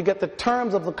important to get the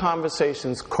terms of the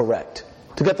conversations correct.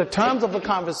 To get the terms of the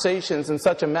conversations in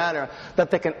such a manner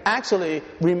that they can actually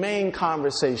remain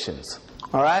conversations.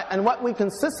 All right? And what we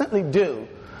consistently do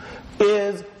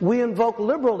is we invoke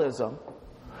liberalism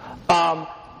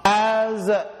as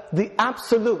the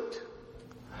absolute.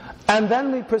 And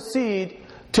then we proceed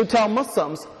to tell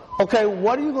Muslims, okay,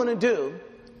 what are you going to do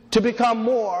to become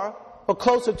more or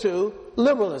closer to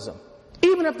liberalism?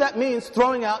 Even if that means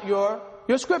throwing out your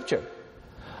scripture.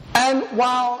 And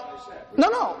while...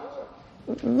 No.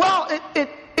 Well, I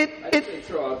didn't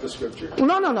throw out the scripture.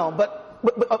 No.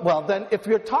 But well, then, if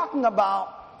you're talking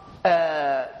about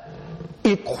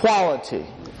equality,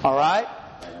 all right,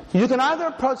 you can either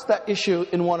approach that issue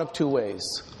in one of two ways.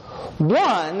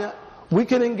 One, we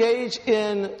can engage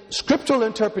in scriptural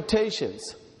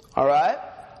interpretations, all right,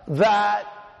 that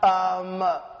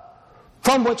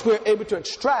from which we're able to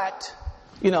extract,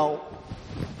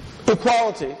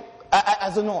 equality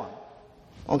as a norm,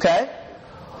 okay?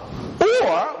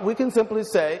 Or we can simply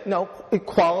say, no,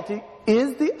 equality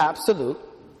is the absolute,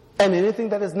 and anything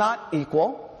that is not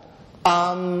equal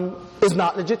is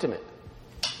not legitimate.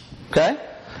 Okay?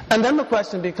 And then the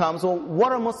question becomes, well,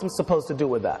 what are Muslims supposed to do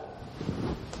with that?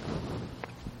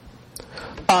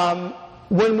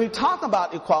 When we talk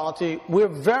about equality,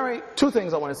 two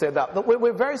things I want to say about that.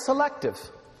 We're very selective.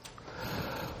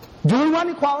 Do we want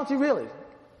equality really?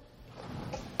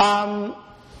 And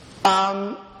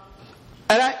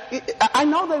I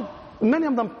know that many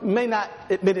of them may not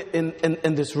admit it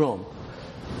in this room.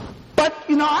 But,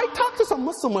 I talk to some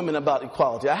Muslim women about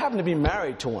equality. I happen to be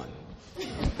married to one.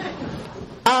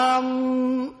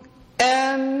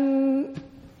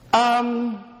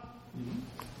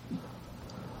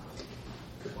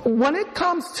 When it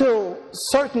comes to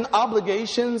certain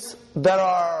obligations that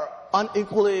are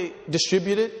unequally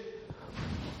distributed,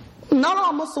 not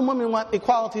all Muslim women want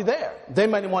equality there. They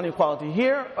might want equality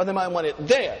here, or they might want it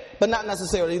there, but not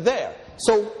necessarily there.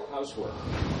 So, housework.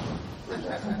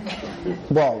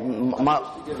 Well,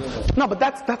 no, but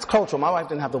that's cultural. My wife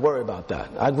didn't have to worry about that.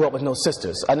 I grew up with no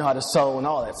sisters. I know how to sew and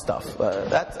all that stuff.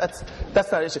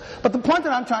 That's not an issue. But the point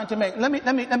that I'm trying to make, let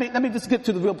me just get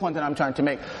to the real point that I'm trying to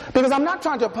make, because I'm not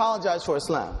trying to apologize for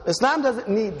Islam. Islam doesn't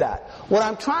need that. What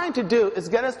I'm trying to do is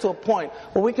get us to a point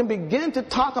where we can begin to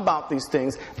talk about these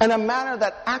things in a manner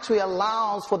that actually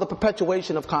allows for the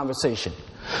perpetuation of conversation.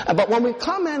 But when we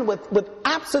come in with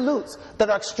absolutes that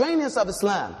are extraneous of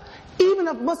Islam, even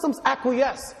if Muslims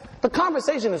acquiesce, the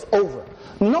conversation is over.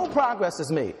 No progress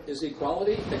is made. Is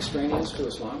equality extraneous to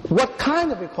Islam? What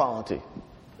kind of equality?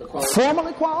 Formal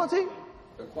equality?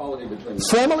 Equality between...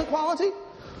 Formal equality?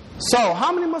 So,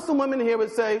 how many Muslim women here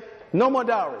would say, no more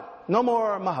dowry, no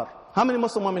more mahar? How many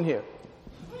Muslim women here?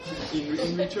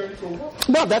 In return for what?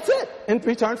 Well, that's it. In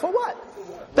return for what?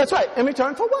 That's right. In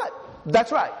return for what?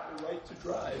 That's right. The right to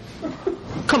drive.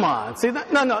 Come on, see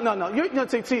that? No.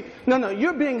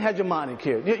 You're being hegemonic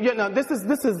here. This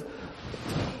is.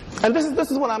 And this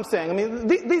is what I'm saying. I mean,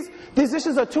 these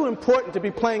issues are too important to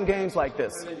be playing games like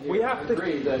this. We have to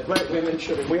agree that women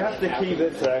should. We have to keep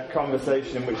this a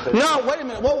conversation in which. No, wait a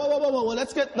minute. Whoa.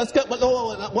 Let's get.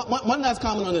 One last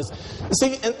comment on this.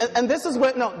 See, and this is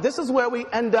where we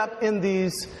end up in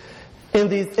these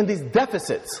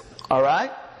deficits. All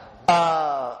right.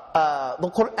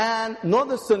 The Quran nor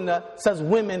the Sunnah says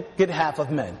women get half of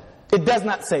men. It does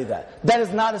not say that. That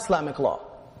is not Islamic law.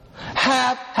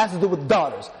 Half has to do with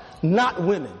daughters, not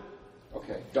women.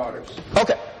 Okay, daughters.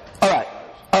 Okay. All right.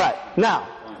 Now.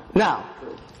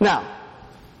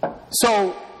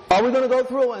 So, are we going to go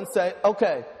through and say,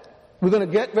 okay, we're going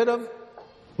to get rid of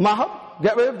mahar,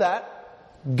 get rid of that,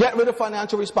 get rid of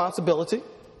financial responsibility,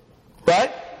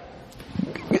 right?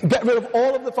 Get rid of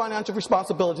all of the financial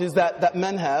responsibilities that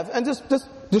men have, and just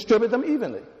distribute them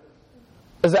evenly.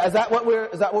 Is that what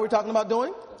we're talking about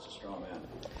doing? That's a straw man.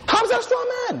 How is that a straw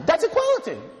man? That's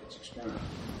equality. It's extreme.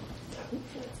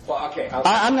 Well, okay.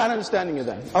 I'm not understanding you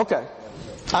then. Okay.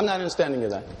 I'm not understanding you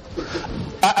then.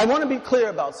 I want to be clear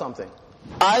about something.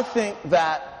 I think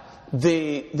that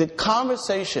the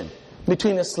conversation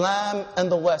between Islam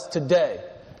and the West today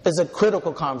is a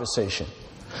critical conversation.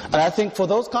 And I think for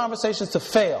those conversations to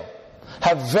fail,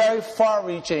 have very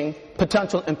far-reaching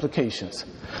potential implications.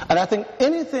 And I think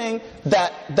anything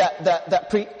that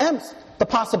preempts the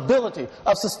possibility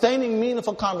of sustaining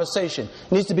meaningful conversation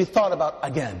needs to be thought about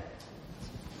again.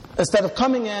 Instead of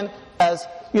coming in as,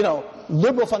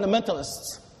 liberal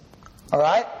fundamentalists, all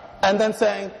right? And then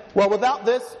saying, well, without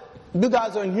this, you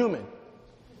guys are inhuman.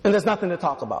 And there's nothing to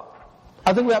talk about.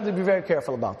 I think we have to be very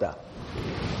careful about that.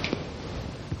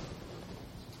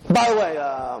 By the way,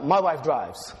 my wife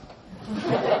drives.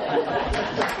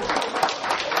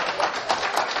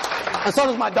 And so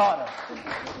does my daughter.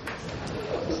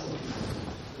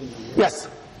 Yes.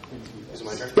 Is it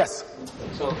my turn? Yes.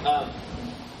 So,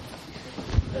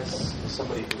 as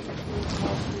somebody who comes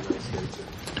from the United States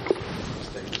and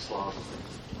studies Islam,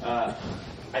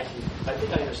 I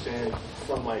think I understand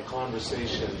from my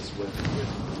conversations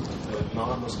with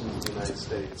non-Muslims in the United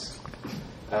States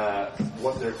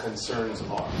what their concerns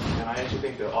are. And I actually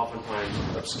think they're oftentimes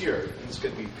obscured, and this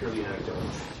could be purely anecdotal.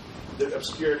 They're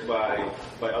obscured by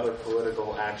other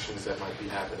political actions that might be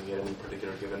happening at any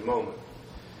particular given moment.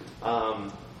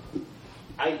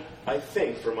 I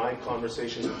think from my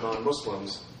conversations with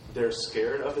non-Muslims, they're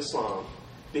scared of Islam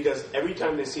because every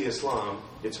time they see Islam,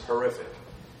 it's horrific.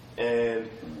 And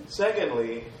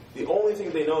secondly, the only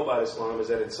thing they know about Islam is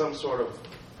that it's some sort of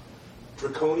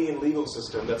draconian legal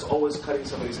system that's always cutting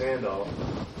somebody's hand off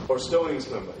or stoning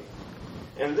somebody.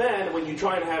 And then when you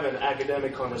try and have an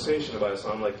academic conversation about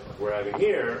Islam like we're having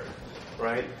here,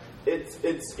 right, it's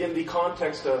in the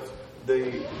context of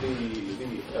the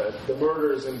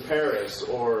murders in Paris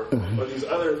or these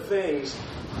other things,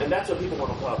 and that's what people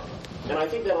want to talk about. And I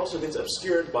think that also gets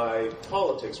obscured by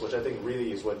politics, which I think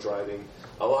really is what's driving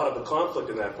a lot of the conflict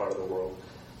in that part of the world.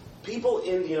 People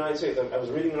in the United States, I was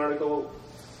reading an article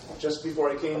just before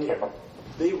I came here,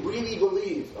 they really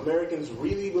believe, Americans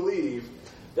really believe,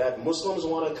 that Muslims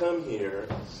want to come here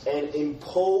and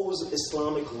impose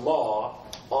Islamic law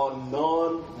on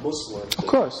non-Muslims. Of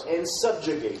course. And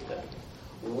subjugate them.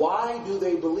 Why do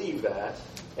they believe that?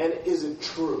 And is it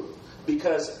true?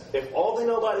 Because if all they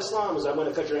know about Islam is I'm going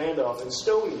to cut your hand off and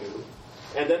stone you,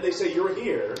 and then they say you're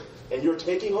here and you're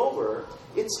taking over,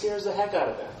 it scares the heck out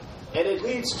of them. And it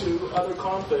leads to other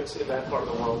conflicts in that part of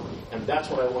the world, and that's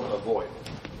what I want to avoid.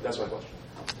 That's my question.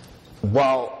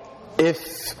 Well,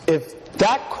 if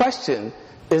that question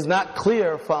is not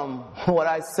clear from what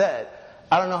I said,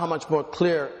 I don't know how much more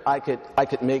clear I could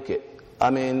make it. I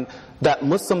mean, that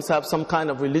Muslims have some kind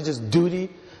of religious duty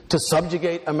to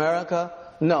subjugate America?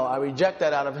 No, I reject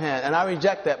that out of hand. And I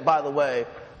reject that, by the way,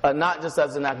 not just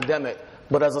as an academic,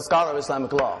 but as a scholar of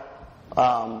Islamic law,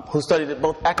 who studied it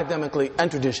both academically and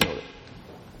traditionally.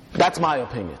 That's my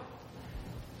opinion.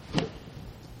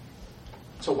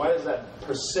 So why does that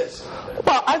persist?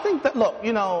 Well, I think that, look,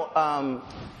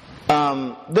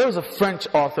 there's a French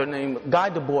author named Guy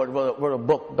Debord wrote a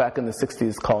book back in the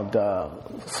 60s called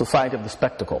Society of the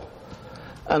Spectacle.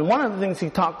 And one of the things he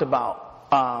talked about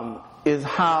is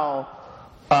how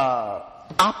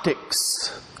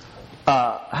optics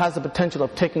has the potential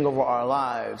of taking over our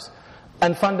lives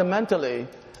and fundamentally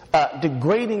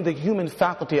degrading the human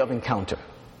faculty of encounter.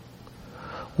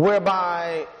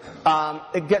 Whereby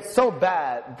it gets so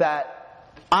bad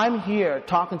that I'm here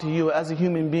talking to you as a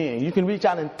human being. You can reach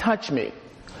out and touch me,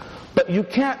 but you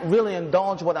can't really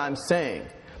indulge what I'm saying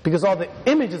because all the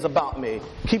images about me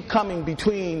keep coming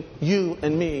between you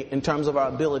and me in terms of our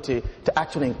ability to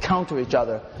actually encounter each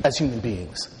other as human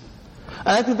beings. And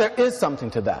I think there is something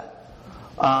to that.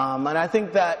 And I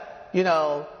think that,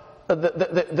 the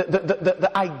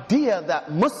idea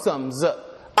that Muslims,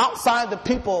 outside the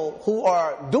people who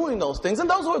are doing those things, and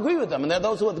those who agree with them, and there are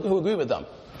those who agree with them,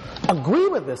 agree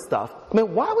with this stuff, I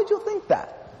mean, why would you think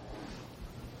that?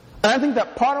 And I think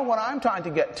that part of what I'm trying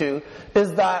to get to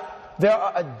is that there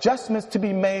are adjustments to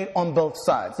be made on both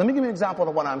sides. Let me give you an example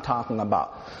of what I'm talking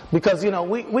about. Because, we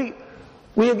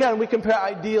compare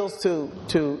ideals to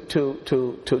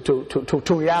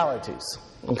realities.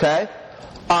 Okay?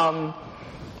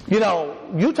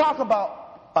 You talk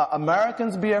about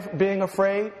Americans being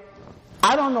afraid.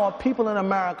 I don't know of people in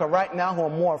America right now who are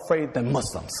more afraid than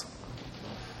Muslims.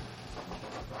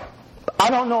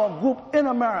 I don't know a group in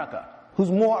America who's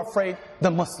more afraid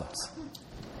than Muslims.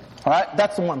 All right?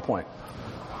 That's the one point.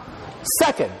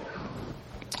 Second,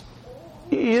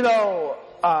 if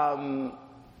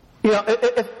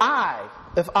I,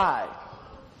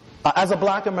 as a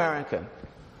black American,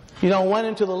 went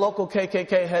into the local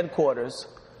KKK headquarters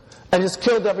and just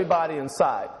killed everybody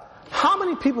inside, how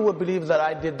many people would believe that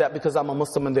I did that because I'm a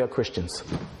Muslim and they're Christians?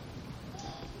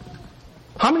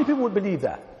 How many people would believe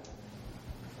that?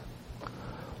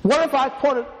 What if I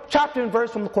quoted chapter and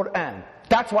verse from the Quran?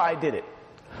 That's why I did it.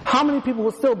 How many people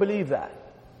would still believe that?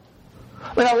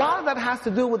 I mean, a lot of that has to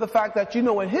do with the fact that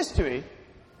in history,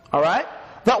 all right,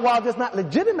 that while it does not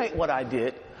legitimate what I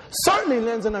did, certainly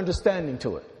lends an understanding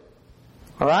to it.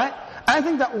 All right? And I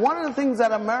think that one of the things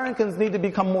that Americans need to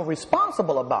become more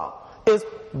responsible about is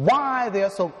why they are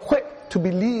so quick to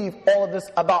believe all of this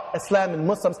about Islam and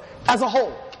Muslims as a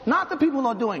whole, not the people who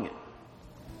are doing it.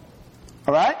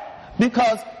 All right?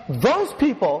 Because those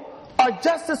people are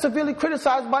just as severely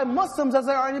criticized by Muslims as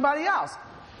they are anybody else.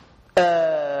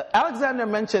 Alexander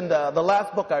mentioned the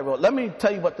last book I wrote. Let me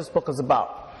tell you what this book is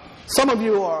about. Some of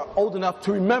you are old enough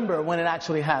to remember when it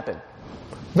actually happened.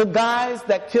 The guys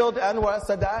that killed Anwar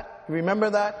Sadat, you remember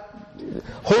that?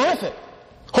 Horrific.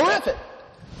 Horrific.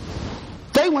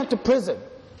 They went to prison.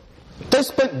 They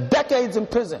spent decades in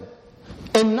prison.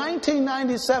 In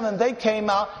 1997, they came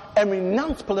out and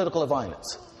renounced political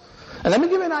violence. And let me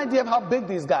give you an idea of how big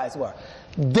these guys were.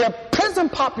 Their prison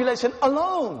population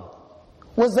alone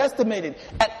was estimated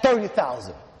at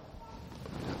 30,000.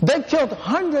 They killed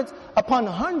hundreds upon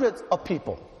hundreds of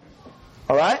people.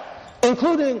 All right?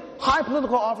 Including high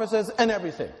political officers and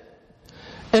everything.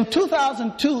 In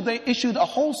 2002, they issued a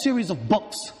whole series of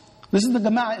books. This is the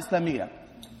Gamma Islamiyah.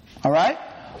 All right?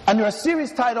 Under a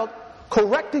series titled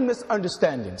Correcting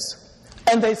Misunderstandings.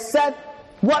 And they said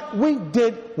what we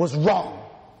did was wrong.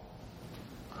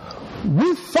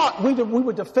 We thought we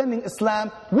were defending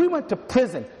Islam. We went to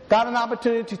prison, got an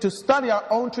opportunity to study our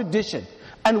own tradition,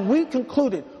 and we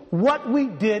concluded what we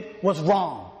did was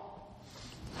wrong.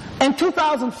 In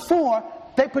 2004,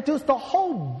 they produced a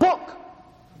whole book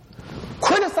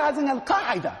criticizing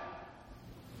Al-Qaeda.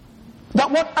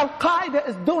 That what Al-Qaeda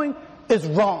is doing is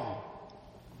wrong.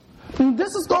 And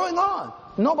this is going on.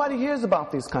 Nobody hears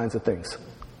about these kinds of things.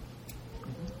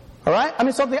 All right? I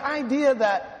mean, so the idea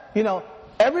that,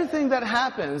 everything that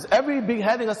happens, every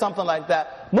beheading or something like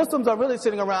that, Muslims are really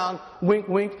sitting around, wink,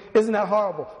 wink, isn't that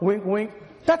horrible? Wink, wink.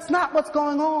 That's not what's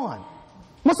going on.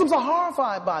 Muslims are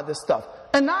horrified by this stuff.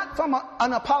 And not from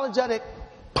an apologetic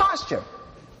posture.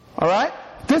 All right?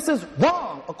 This is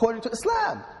wrong according to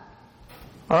Islam.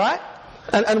 All right?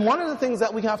 And one of the things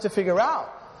that we have to figure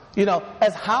out,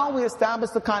 is how we establish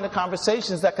the kind of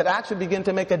conversations that could actually begin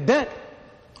to make a dent,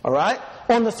 all right,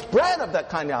 on the spread of that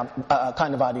kind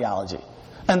of ideology.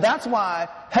 And that's why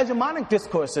hegemonic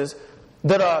discourses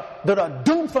that are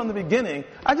doomed from the beginning,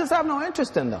 I just have no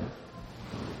interest in them.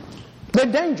 They're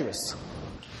dangerous.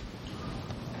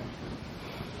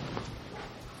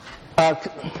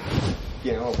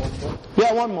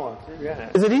 One more.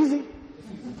 Is it easy?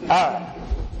 All right.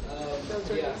 So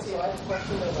I have a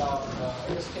question about,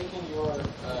 taking your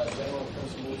general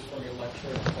principles from your lecture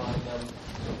and applying them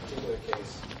to a particular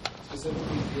case,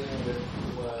 specifically dealing with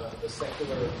the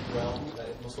secular realm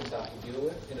that Muslims have to deal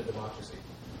with in a democracy.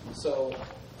 So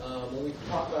when we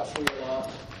talk about Sharia law,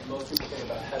 most people think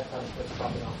about head punishments,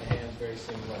 chopping off the hands, very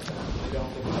similar like that. They don't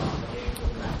think about the names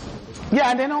of the maximum.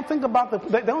 Yeah, and they don't think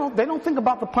about they don't think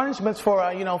about the punishments for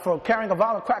for carrying a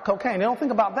vial of crack cocaine. They don't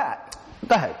think about that.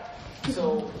 Go ahead.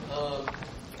 So,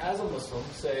 as a Muslim,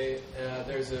 say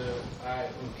there's in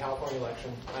California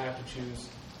election, I have to choose,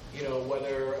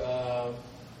 whether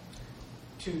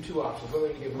two options,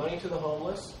 whether to give money to the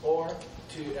homeless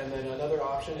and then another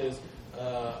option is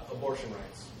abortion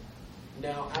rights.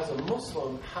 Now, as a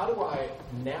Muslim, how do I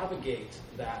navigate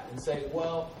that and say,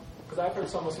 well, because I've heard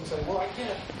some Muslims say, well, I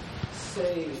can't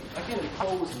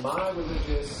impose my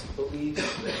religious belief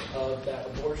that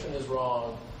abortion is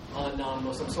wrong on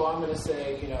non-Muslims. So I'm going to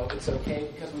say, it's okay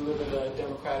because we live in a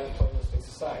democratic pluralistic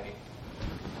society.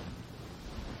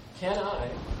 Can I,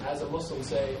 as a Muslim,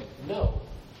 say, no,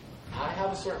 I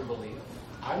have a certain belief,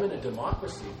 I'm in a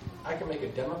democracy, I can make a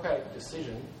democratic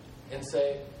decision and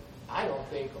say, I don't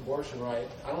think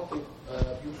I don't think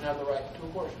you should have the right to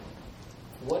abortion.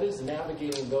 What is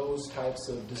navigating those types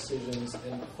of decisions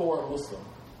for a Muslim?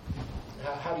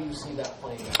 How do you see that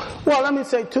playing out? Well, let me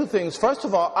say two things. First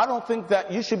of all, I don't think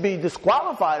that you should be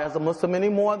disqualified as a Muslim any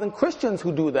more than Christians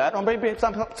who do that, or maybe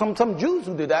some Jews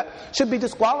who do that, should be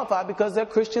disqualified because they're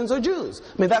Christians or Jews.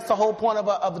 I mean, that's the whole point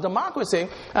of a democracy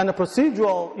and the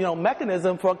procedural,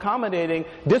 mechanism for accommodating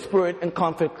disparate and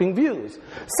conflicting views.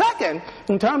 Second,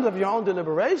 in terms of your own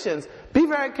deliberations, be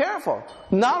very careful.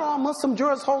 Not all Muslim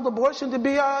jurists hold abortion to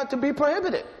be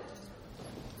prohibited.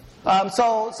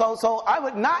 So I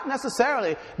would not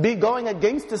necessarily be going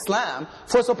against Islam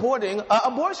for supporting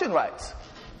abortion rights,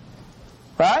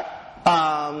 right?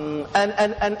 And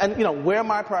where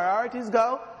my priorities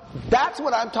go, that's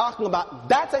what I'm talking about.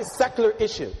 That's a secular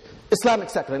issue,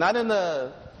 Islamic secular, not in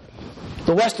the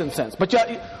Western sense. But no,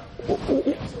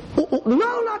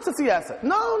 not the siyasa.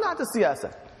 No, not the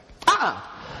siyasa.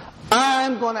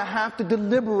 I'm going to have to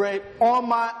deliberate on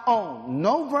my own.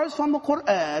 No verse from the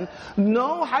Quran,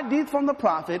 no hadith from the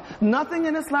Prophet, nothing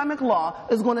in Islamic law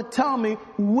is going to tell me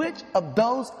which of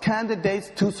those candidates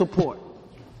to support.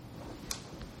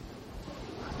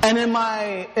 And in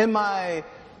my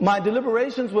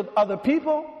deliberations with other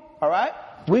people, all right,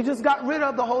 we just got rid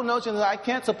of the whole notion that I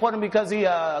can't support him because he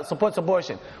supports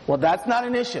abortion. Well, that's not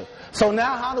an issue. So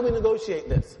now how do we negotiate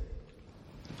this?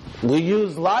 We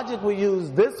use logic, we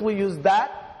use this, we use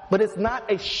that, but it's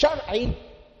not a Shariah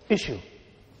issue.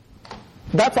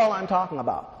 That's all I'm talking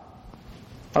about.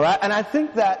 All right? And I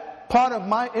think that part of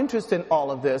my interest in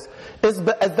all of this is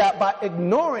that by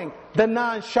ignoring the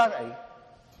non-Shariah,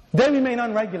 they remain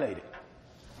unregulated.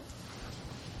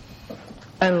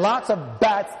 And lots of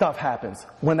bad stuff happens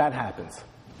when that happens.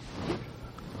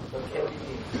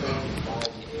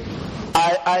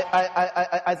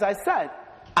 As I said,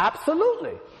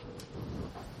 absolutely.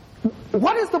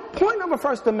 What is the point of a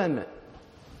First Amendment?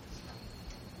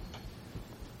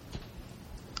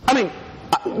 I mean,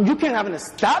 you can't have an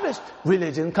established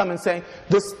religion come and say,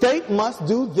 the state must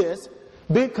do this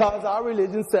because our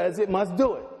religion says it must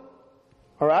do it.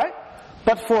 All right?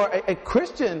 But for a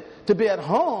Christian to be at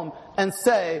home and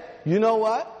say, you know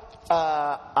what?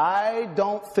 I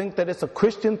don't think that it's a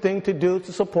Christian thing to do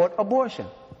to support abortion.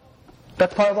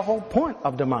 That's part of the whole point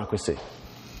of democracy.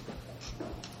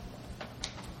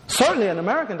 Certainly an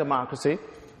American democracy,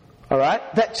 all right,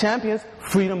 that champions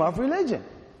freedom of religion.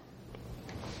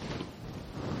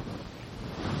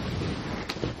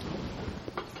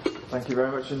 Thank you very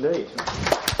much indeed.